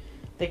that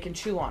they can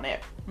chew on it.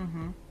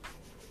 Mm-hmm.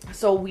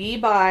 So we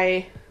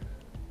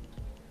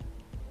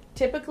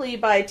typically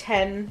buy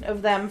 10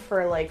 of them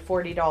for like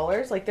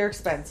 $40. Like, they're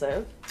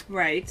expensive.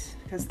 Right.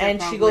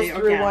 And she goes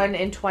through one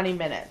in 20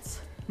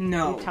 minutes.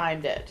 No. We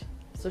timed it.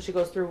 So she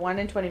goes through one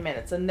in 20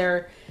 minutes.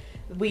 And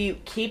we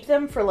keep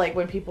them for like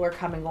when people are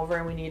coming over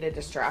and we need a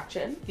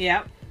distraction.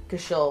 Yeah.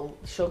 Because she'll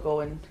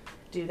go and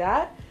do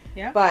that.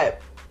 Yeah.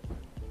 But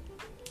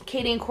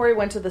Katie and Corey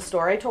went to the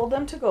store I told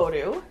them to go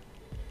to.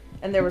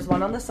 And there was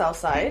one on the south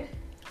side.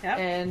 Yeah.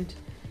 And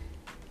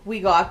we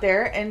got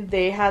there, and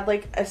they had,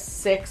 like, a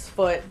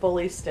 6-foot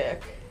bully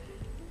stick.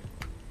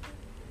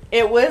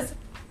 It was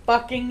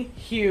fucking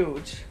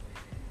huge.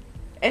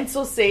 And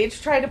so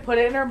Sage tried to put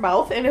it in her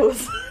mouth, and it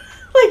was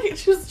like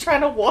she was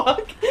trying to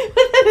walk, and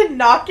then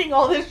knocking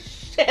all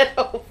this shit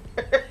over.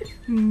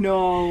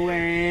 No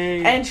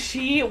way. And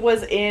she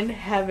was in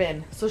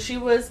heaven. So she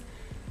was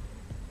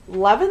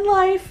loving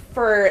life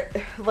for,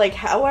 like,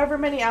 however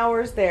many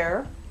hours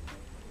there.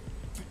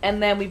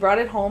 And then we brought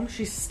it home.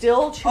 She's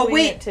still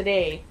chewing it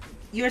today.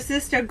 Your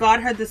sister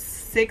got her the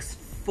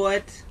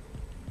 6-foot...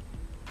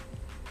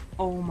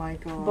 Oh my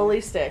god.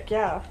 Bully stick,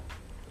 yeah.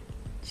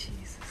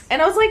 Jesus.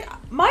 And I was like,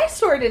 my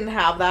store didn't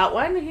have that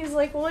one. He's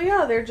like, well,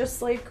 yeah, they're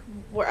just like...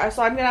 So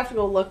I'm going to have to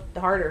go look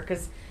harder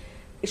because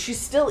she's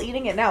still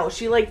eating it now.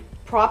 She, like,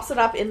 props it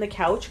up in the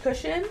couch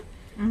cushion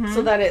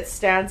so that it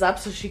stands up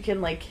so she can,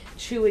 like,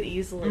 chew it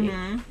easily.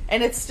 Mm-hmm.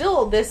 And it's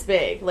still this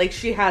big. Like,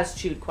 she has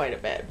chewed quite a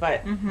bit,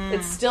 but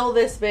it's still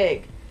this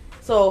big.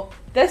 So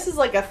this is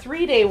like a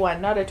 3-day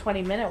one, not a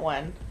 20-minute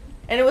one.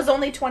 And it was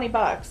only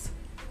 $20.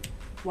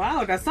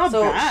 Wow, that's not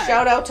bad. So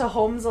shout out to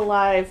Homes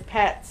Alive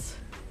Pets.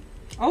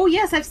 Oh,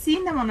 yes, I've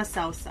seen them on the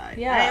south side.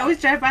 Yeah. I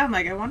always drive by, I'm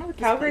like, I wonder what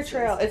this Calgary place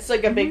Trail. is. It's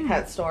like a big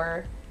pet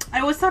store.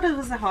 I always thought it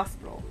was a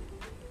hospital.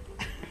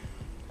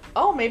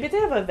 Oh, maybe they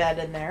have a vet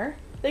in there.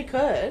 They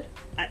could.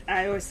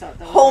 I always thought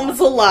that was Home's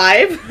awesome.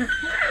 alive.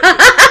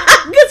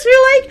 Because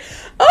you're like,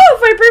 oh,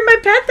 if I bring my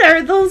pet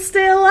there, they'll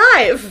stay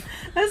alive.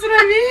 That's what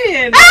I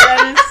mean.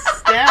 I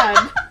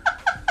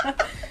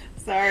understand.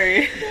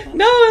 Sorry.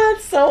 No,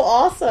 that's so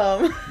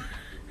awesome.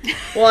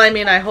 Well, I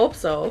mean, I hope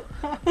so.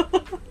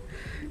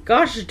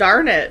 Gosh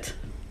darn it.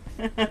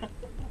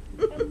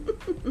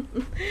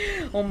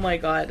 Oh my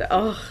god.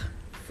 Oh,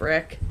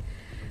 frick.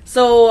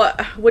 So,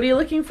 what are you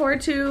looking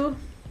forward to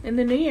in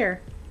the new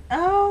year?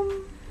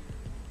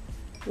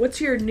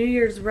 What's your New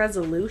Year's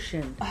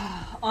resolution?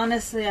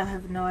 Honestly, I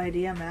have no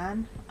idea,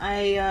 man.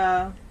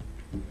 I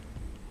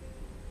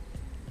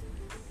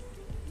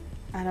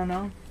don't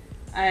know.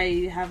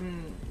 I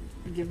haven't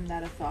given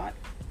that a thought.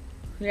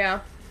 Yeah.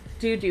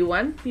 Do you do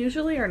one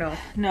usually or no?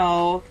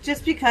 No,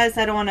 just because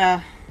I don't want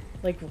to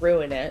Like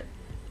ruin it.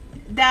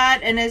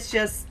 that, and it's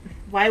just,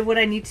 why would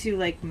I need to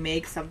like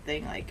make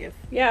something, like, if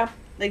Yeah.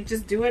 like,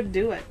 just do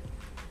it.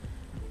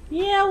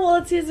 Yeah, well,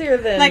 it's easier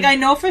than... Like, I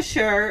know for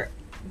sure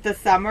the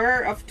summer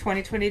of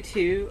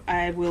 2022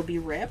 I will be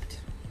ripped.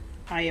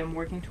 I am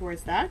working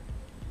towards that.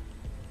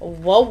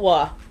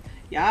 Whoa.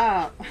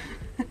 Yeah.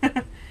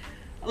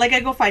 Like,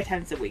 I go 5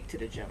 times a week to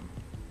the gym.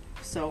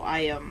 So I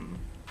am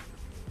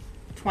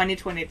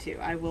 2022.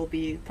 I will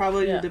be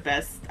probably the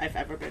best I've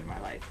ever been in my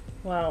life.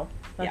 Wow.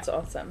 That's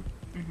awesome.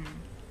 Mm-hmm.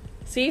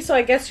 See, so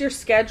I guess your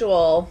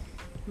schedule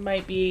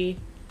might be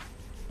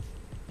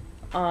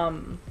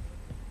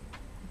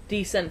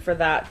decent for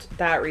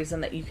that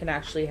reason, that you can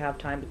actually have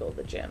time to go to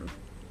the gym.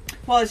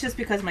 Well, it's just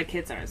because my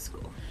kids are in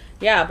school.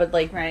 Yeah, but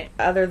like, right.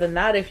 Other than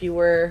that, if you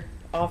were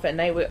off at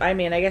night, I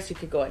mean, I guess you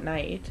could go at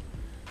night,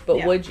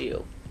 but would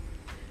you?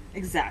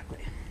 Exactly.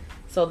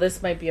 So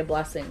this might be a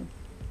blessing.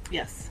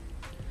 Yes.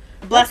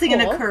 A blessing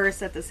cool. and a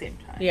curse at the same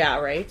time. Yeah,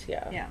 right?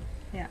 Yeah.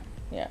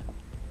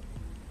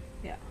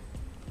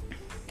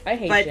 I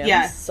hate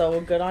gyms,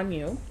 so good on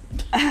you.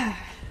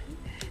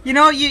 You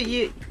know,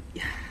 you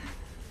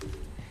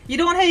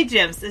don't hate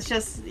gyms. It's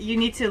just, you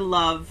need to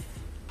love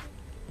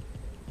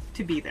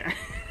to be there.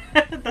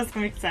 Does that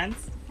make sense?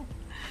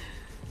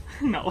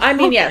 No. I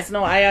mean, yes,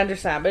 no, I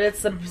understand, but it's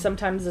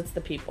sometimes it's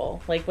the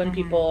people. Like, when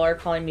people are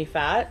calling me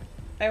fat,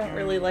 I don't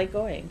really like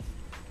going.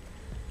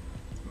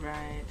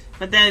 Right.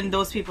 But then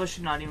those people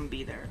should not even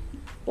be there.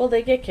 Well,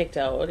 they get kicked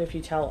out if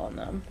you tell on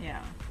them.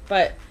 Yeah.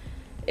 But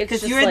it's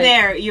just because you're like,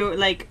 there,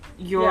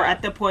 you're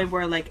at the point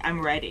where, like,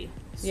 I'm ready.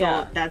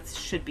 So that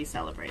should be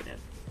celebrated.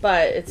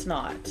 But it's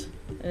not.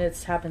 And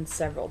it's happened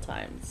several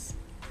times.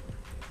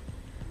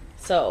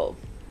 So,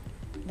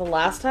 the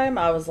last time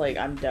I was like,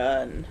 I'm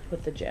done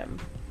with the gym.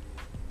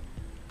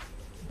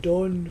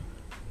 Done.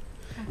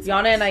 That's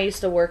Yana nice. and I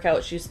used to work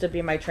out. She used to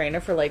be my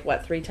trainer for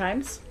 3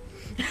 times.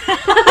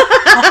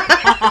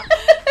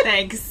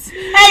 Thanks.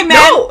 Hey, man.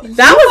 No,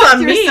 that was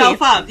on me. You fucked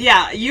yourself up.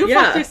 Yeah, you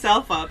fucked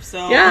yourself up,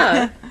 so.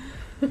 Yeah.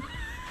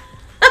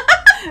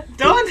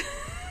 Don't.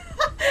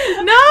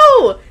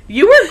 No,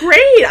 you were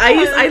great.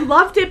 I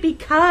loved it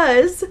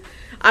because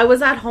I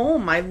was at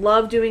home. I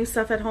love doing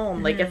stuff at home.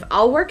 Mm-hmm. Like, if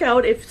I'll work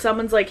out, if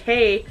someone's like,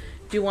 hey,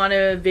 do you want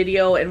to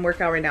video and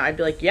work out right now? I'd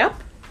be like, yep.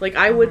 Like,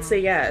 I would say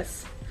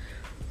yes.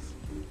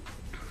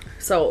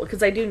 So,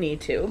 because I do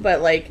need to,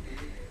 but like,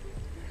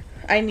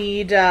 I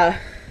need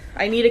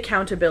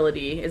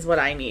accountability is what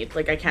I need.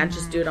 Like, I can't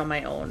just do it on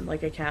my own.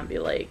 Like, I can't be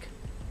like,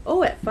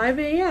 oh, at 5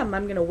 a.m.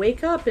 I'm going to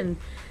wake up and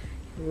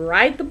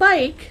ride the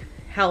bike.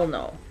 Hell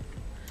no.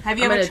 Have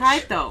you ever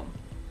tried, though?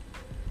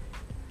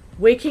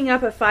 Waking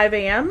up at 5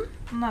 a.m.?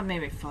 Not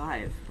maybe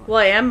 5. But... Well,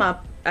 I am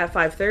up at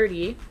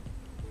 5:30.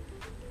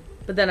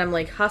 But then I'm,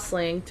 like,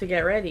 hustling to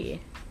get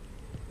ready.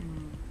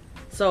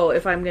 So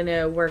if I'm going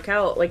to work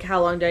out, like,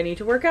 how long do I need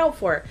to work out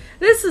for?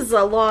 This is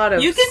a lot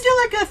of... You can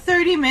do, like, a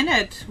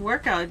 30-minute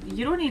workout.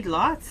 You don't need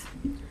lots.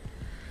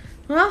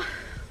 Well,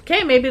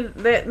 okay, maybe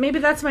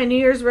that's my New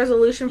Year's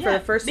resolution for the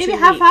first 2 weeks.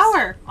 Maybe half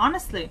hour,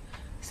 honestly.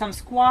 Some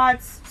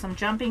squats, some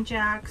jumping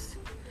jacks,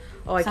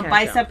 some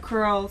bicep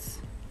curls.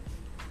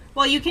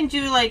 Well, you can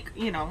do, like,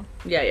 you know...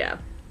 Yeah.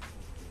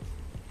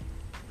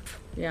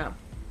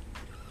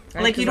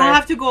 Like, you don't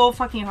have to go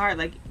fucking hard.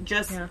 Like,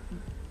 just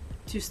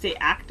to stay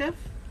active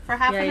for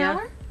half an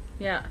hour.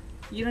 Yeah.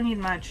 You don't need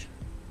much.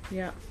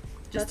 Yeah.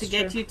 Just to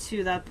get you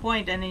to that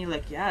point, and then you're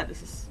like, yeah,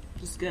 this is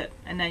just good.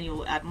 And then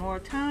you'll add more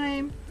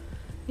time.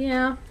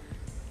 Yeah.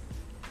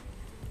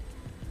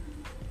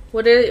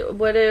 What do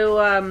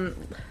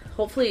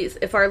hopefully,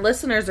 if our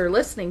listeners are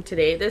listening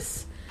today,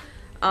 this,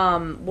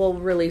 we'll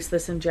release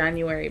this in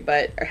January,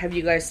 but have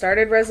you guys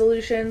started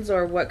resolutions,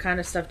 or what kind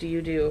of stuff do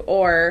you do?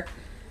 Or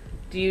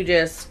do you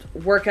just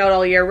work out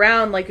all year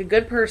round like a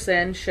good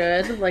person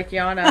should, like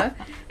Yana,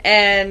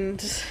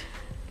 and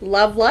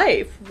love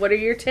life? What are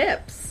your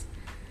tips?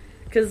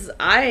 Because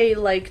I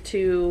like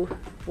to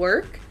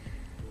work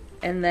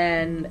and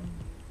then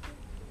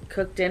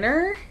cook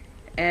dinner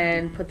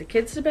and put the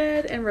kids to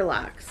bed and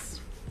relax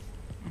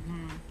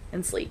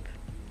and sleep.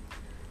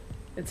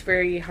 It's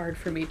very hard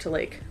for me to,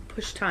 like,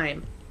 push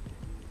time.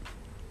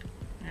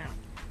 Yeah.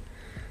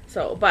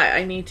 So, but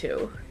I need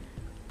to.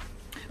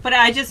 But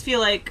I just feel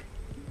like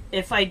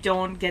if I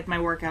don't get my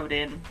workout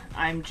in,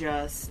 I'm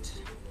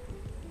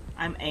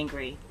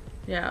angry.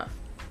 Yeah.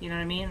 You know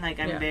what I mean? Like,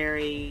 I'm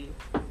very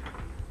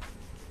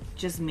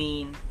just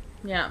mean.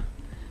 Yeah.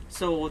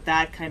 So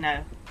that kind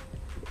of...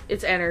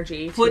 It's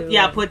energy.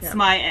 Puts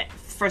my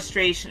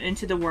frustration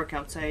into the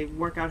workout. So I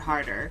work out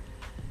harder.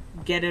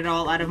 Get it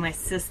all out of my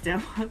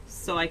system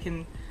so I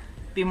can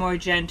be more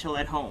gentle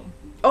at home.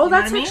 Oh,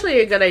 that's actually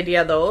a good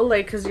idea, though.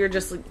 Like, because you're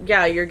just,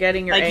 you're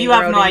getting your anger you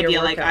have out no in idea.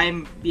 your Like,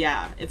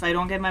 workout. if I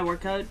don't get my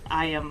workout,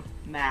 I am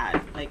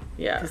mad. Like,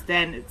 yeah. Because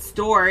then it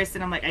stores,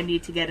 and I'm like, I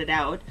need to get it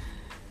out.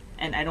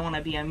 And I don't want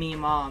to be a mean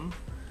mom.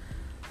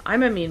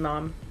 I'm a mean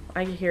mom.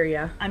 I hear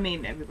ya. I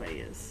mean, everybody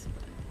is.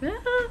 Yeah.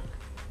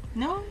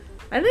 No?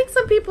 I think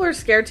some people are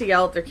scared to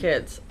yell at their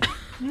kids.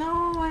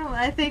 No, I don't.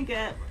 I think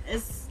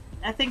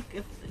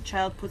if a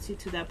child puts you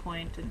to that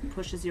point and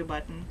pushes your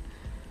button,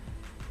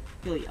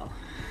 you'll yell.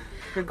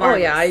 Regardless.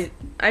 Oh, yeah.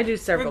 I do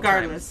several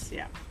times.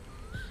 Yeah.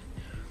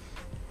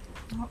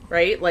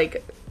 Right?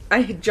 Like,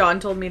 John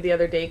told me the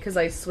other day, because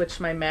I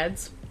switched my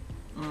meds.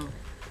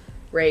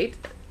 Right?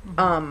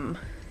 Mm-hmm.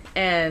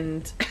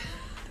 And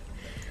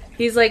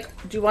he's like,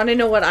 do you want to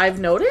know what I've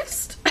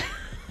noticed?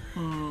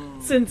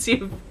 Since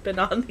you've been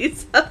on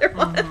these other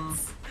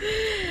ones.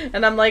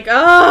 And I'm like,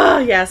 oh,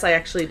 yes, I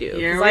actually do.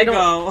 Here we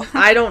go.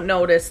 I don't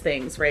notice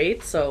things,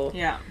 right? So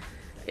yeah.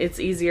 It's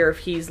easier if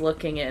he's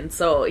looking in.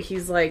 So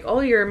he's like, oh,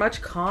 you're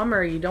much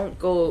calmer. You don't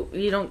go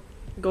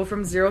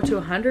from 0 to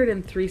 100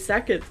 in 3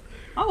 seconds.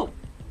 Oh.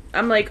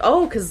 I'm like,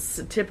 oh,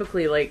 because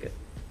typically, like,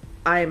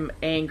 I'm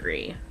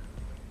angry.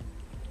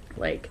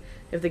 Like,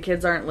 if the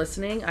kids aren't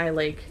listening, I,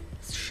 like,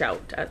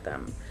 shout at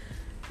them.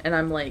 And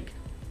I'm like,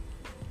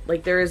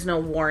 there is no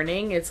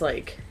warning. It's,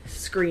 like,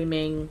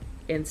 screaming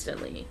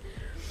instantly.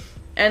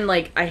 And,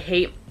 like, I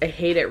hate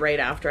it right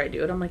after I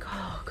do it. I'm like,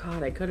 oh,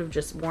 God, I could have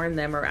just warned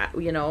them or,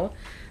 you know.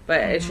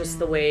 But it's just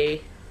the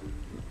way,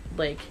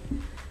 like,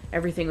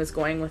 everything was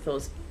going with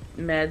those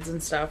meds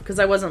and stuff. Because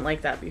I wasn't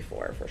like that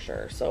before, for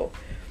sure. So,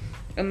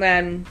 and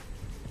then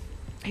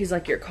he's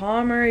like, you're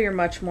calmer. You're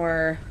much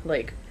more,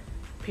 like,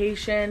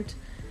 patient.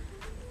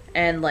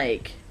 And,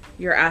 like,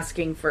 you're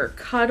asking for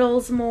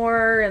cuddles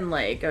more and,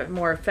 like,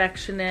 more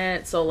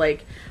affectionate. So,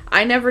 like,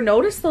 I never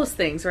noticed those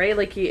things, right?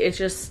 Like, it's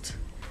just...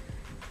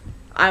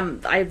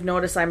 I've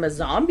noticed I'm a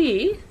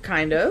zombie,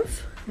 kind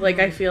of. Like,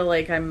 I feel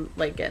like I'm,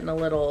 like, getting a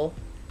little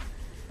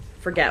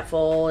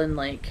forgetful and,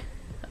 like,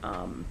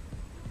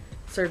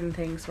 certain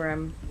things where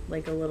I'm,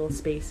 like, a little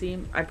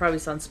spacey. I probably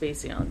sound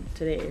spacey on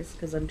today's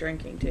because I'm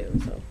drinking, too,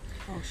 so.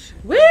 Oh, shit.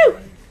 Woo!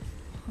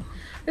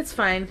 It's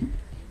fine.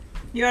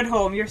 You're at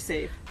home. You're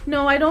safe.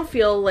 No, I don't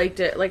feel like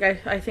it. Like,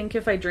 I think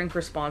if I drink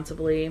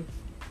responsibly...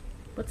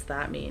 What's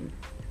that mean?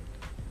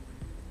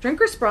 Drink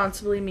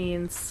responsibly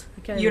means...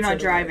 You're not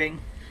driving.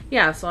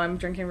 Yeah, so I'm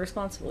drinking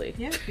responsibly.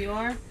 Yeah, you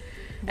are. 100%.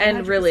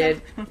 And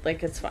really,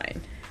 like, it's fine.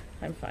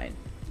 I'm fine.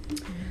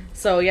 Mm-hmm.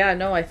 So, yeah,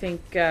 no, I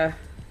think I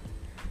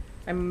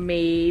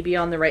may be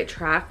on the right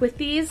track with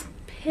these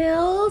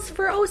pills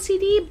for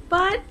OCD,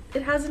 but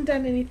it hasn't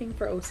done anything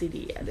for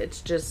OCD yet. It's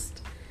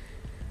just...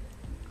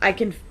 I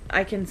can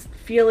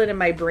feel it in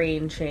my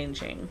brain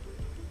changing.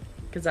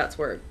 Because that's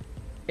where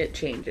it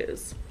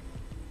changes.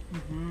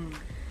 Mm-hmm.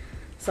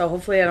 So,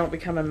 hopefully I don't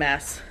become a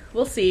mess.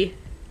 We'll see.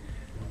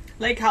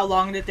 Like, how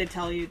long did they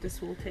tell you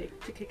this will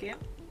take to kick in?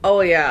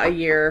 Oh, yeah, a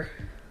year.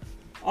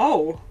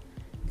 Oh.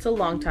 It's a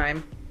long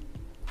time.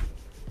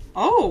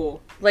 Oh.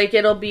 Like,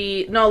 it'll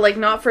be... No, like,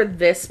 not for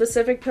this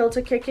specific pill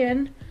to kick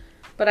in,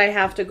 but I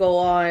have to go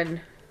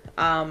on...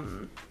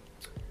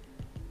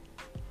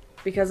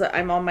 because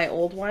I'm on my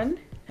old one,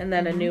 and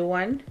then a new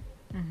one,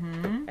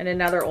 and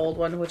another old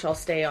one, which I'll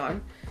stay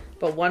on.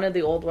 But one of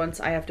the old ones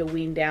I have to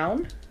wean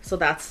down, so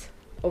that's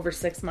over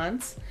 6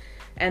 months.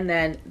 And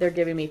then they're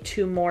giving me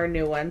 2 more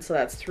new ones. So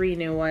that's 3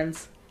 new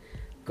ones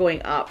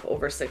going up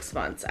over 6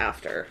 months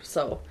after.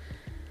 So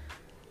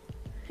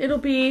it'll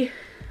be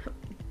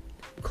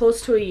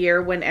close to a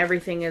year when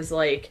everything is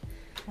like...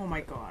 Oh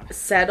my God.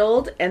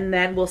 Settled. And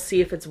then we'll see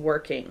if it's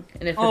working.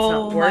 And if it's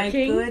not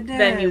working,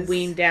 then you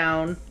wean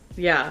down.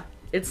 Yeah.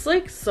 It's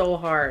like so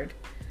hard.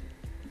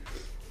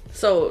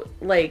 So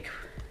like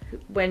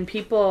when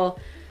people...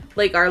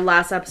 Like our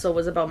last episode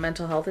was about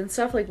mental health and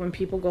stuff. Like when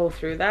people go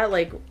through that,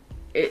 like...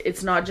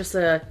 It's not just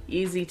a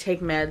easy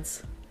take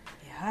meds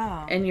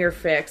and you're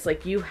fixed.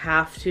 Like, you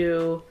have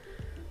to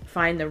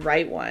find the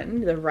right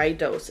one, the right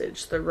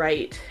dosage,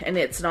 and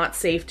it's not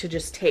safe to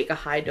just take a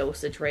high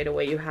dosage right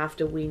away. You have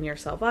to wean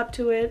yourself up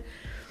to it.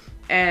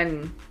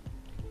 And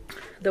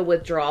the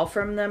withdrawal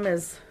from them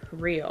is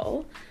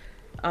real.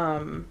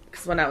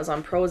 Because when I was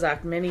on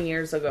Prozac many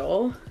years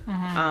ago,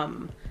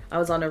 I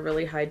was on a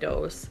really high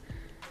dose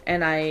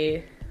and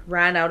I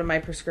ran out of my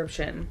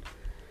prescription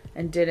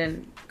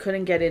and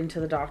couldn't get into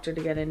the doctor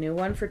to get a new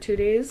one for 2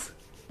 days.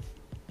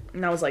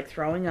 And I was like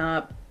throwing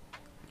up.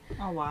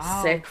 Oh,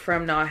 wow. Sick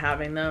from not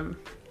having them.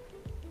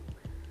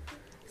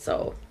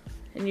 So,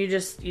 and you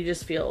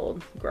just feel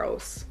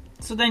gross.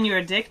 So then you're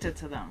addicted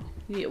to them.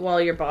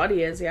 Well, your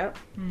body is, yeah.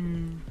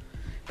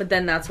 But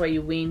then that's why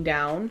you wean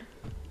down.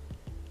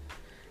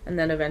 and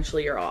then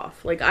eventually you're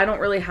off. Like, I don't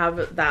really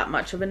have that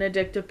much of an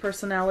addictive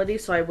personality,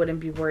 so I wouldn't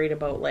be worried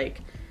about,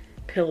 like,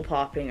 pill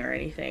popping or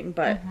anything,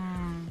 but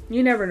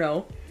you never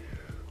know.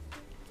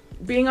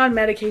 Being on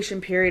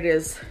medication, period,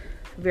 is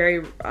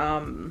very,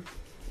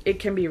 it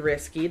can be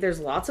risky. There's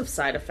lots of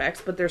side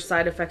effects, but there's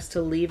side effects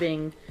to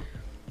leaving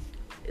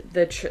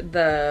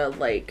the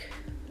like,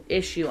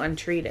 issue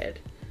untreated.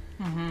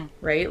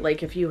 Right?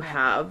 Like, if you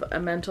have a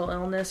mental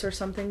illness or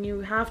something,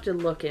 you have to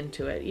look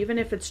into it, even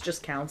if it's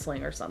just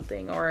counseling or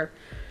something, or,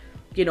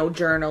 you know,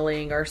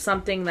 journaling or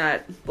something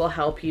that will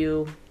help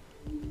you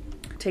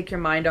take your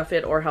mind off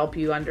it or help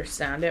you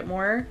understand it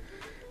more.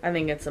 I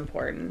think it's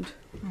important.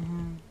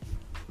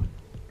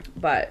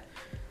 But,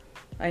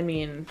 I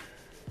mean,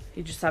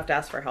 you just have to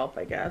ask for help,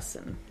 I guess,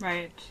 and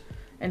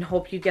and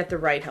hope you get the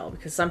right help,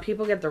 because some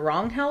people get the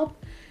wrong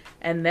help,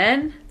 and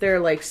then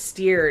they're, like,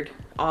 steered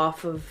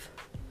off of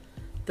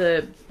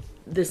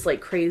this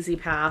like crazy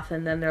path,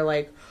 and then they're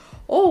like,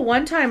 oh,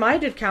 one time I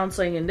did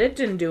counseling and it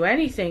didn't do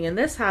anything and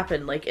this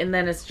happened, like, and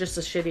then it's just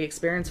a shitty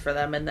experience for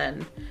them, and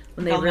then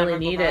when they really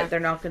need it,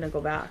 they're not going to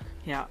go back.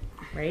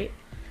 Right?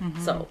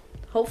 So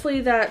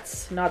hopefully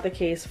that's not the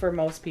case for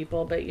most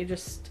people, but you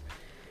just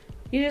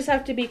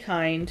have to be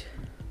kind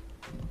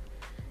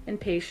and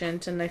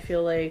patient, and I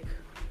feel like,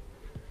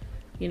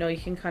 you know, you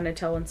can kind of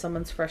tell when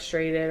someone's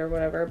frustrated or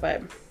whatever,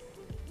 but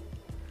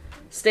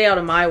stay out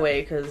of my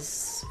way,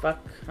 because, fuck,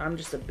 I'm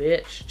just a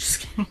bitch.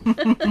 Just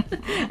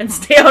and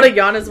stay out of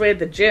Yana's way at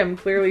the gym.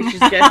 Clearly she's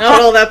getting out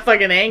all that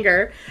fucking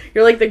anger.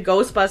 You're like the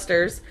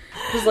Ghostbusters.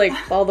 There's like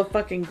all the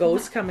fucking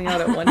ghosts coming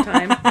out at one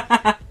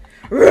time.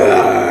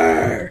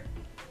 Roar!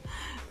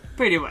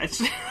 Pretty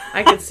much.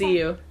 I could see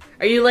you.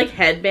 Are you like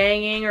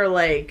headbanging or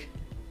like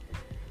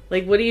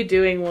what are you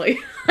doing? Like,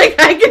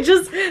 I could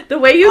just, the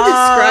way you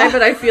describe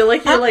it, I feel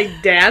like you're like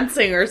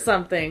dancing or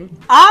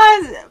something.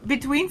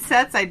 Between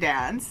sets I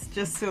dance,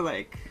 just to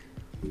like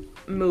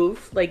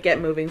move, like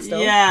get moving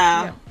still.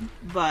 Yeah.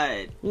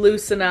 But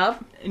loosen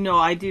up. No,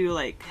 I do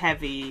like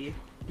heavy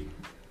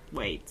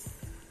weights.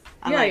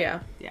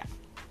 Yeah.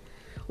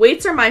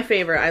 Weights are my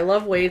favorite. I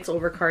love weights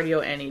over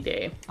cardio any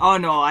day. Oh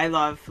no, I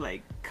love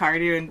like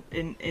cardio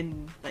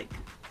in like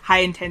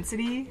high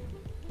intensity,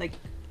 like.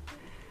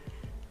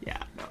 Yeah,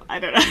 no, I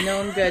don't know.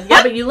 No, I'm good.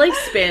 Yeah, but you like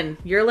spin.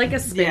 You're like a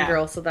spin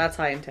girl, so that's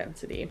high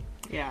intensity.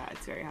 Yeah,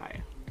 it's very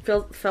high.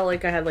 Felt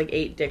like I had like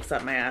 8 dicks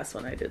up my ass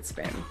when I did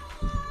spin.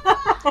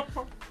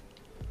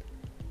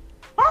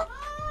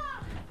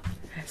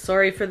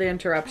 Sorry for the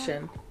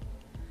interruption.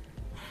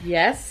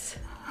 Yes?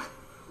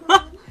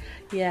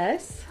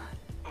 Yes?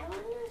 I want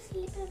to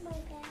sleep in my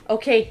bed.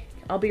 Okay,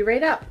 I'll be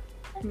right up.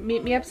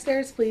 Meet me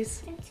upstairs,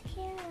 please. I'm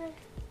scared.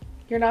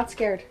 You're not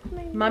scared.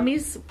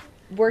 Mommy's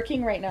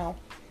working right now.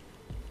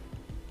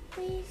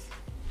 Please.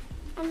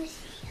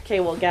 Okay,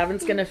 well,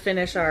 Gavin's gonna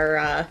finish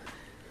our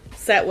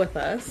set with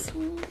us.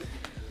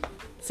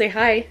 Say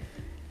hi.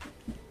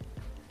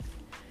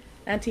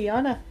 Auntie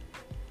Yana.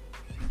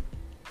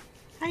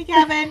 Hi,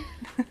 Gavin.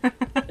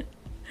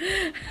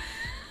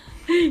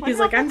 He's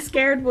like, I'm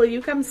scared. Will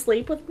you come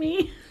sleep with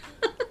me?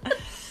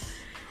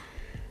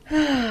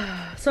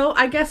 So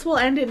I guess we'll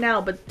end it now,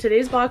 but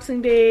today's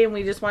Boxing Day, and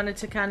we just wanted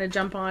to kind of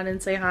jump on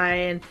and say hi,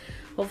 and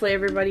hopefully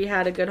everybody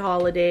had a good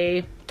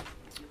holiday.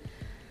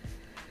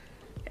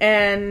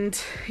 And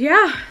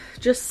yeah,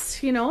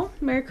 just, you know,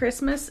 Merry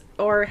Christmas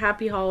or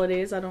Happy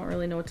Holidays. I don't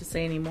really know what to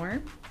say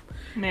anymore.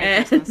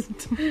 Merry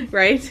Christmas.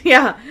 Right?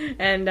 Yeah.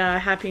 And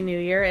Happy New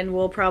Year. And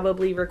we'll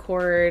probably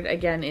record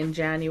again in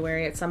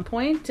January at some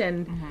point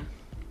and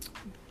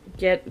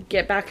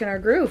get back in our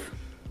groove.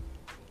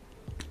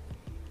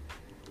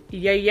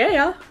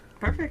 Yeah.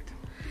 Perfect.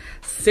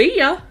 See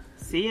ya.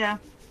 See ya.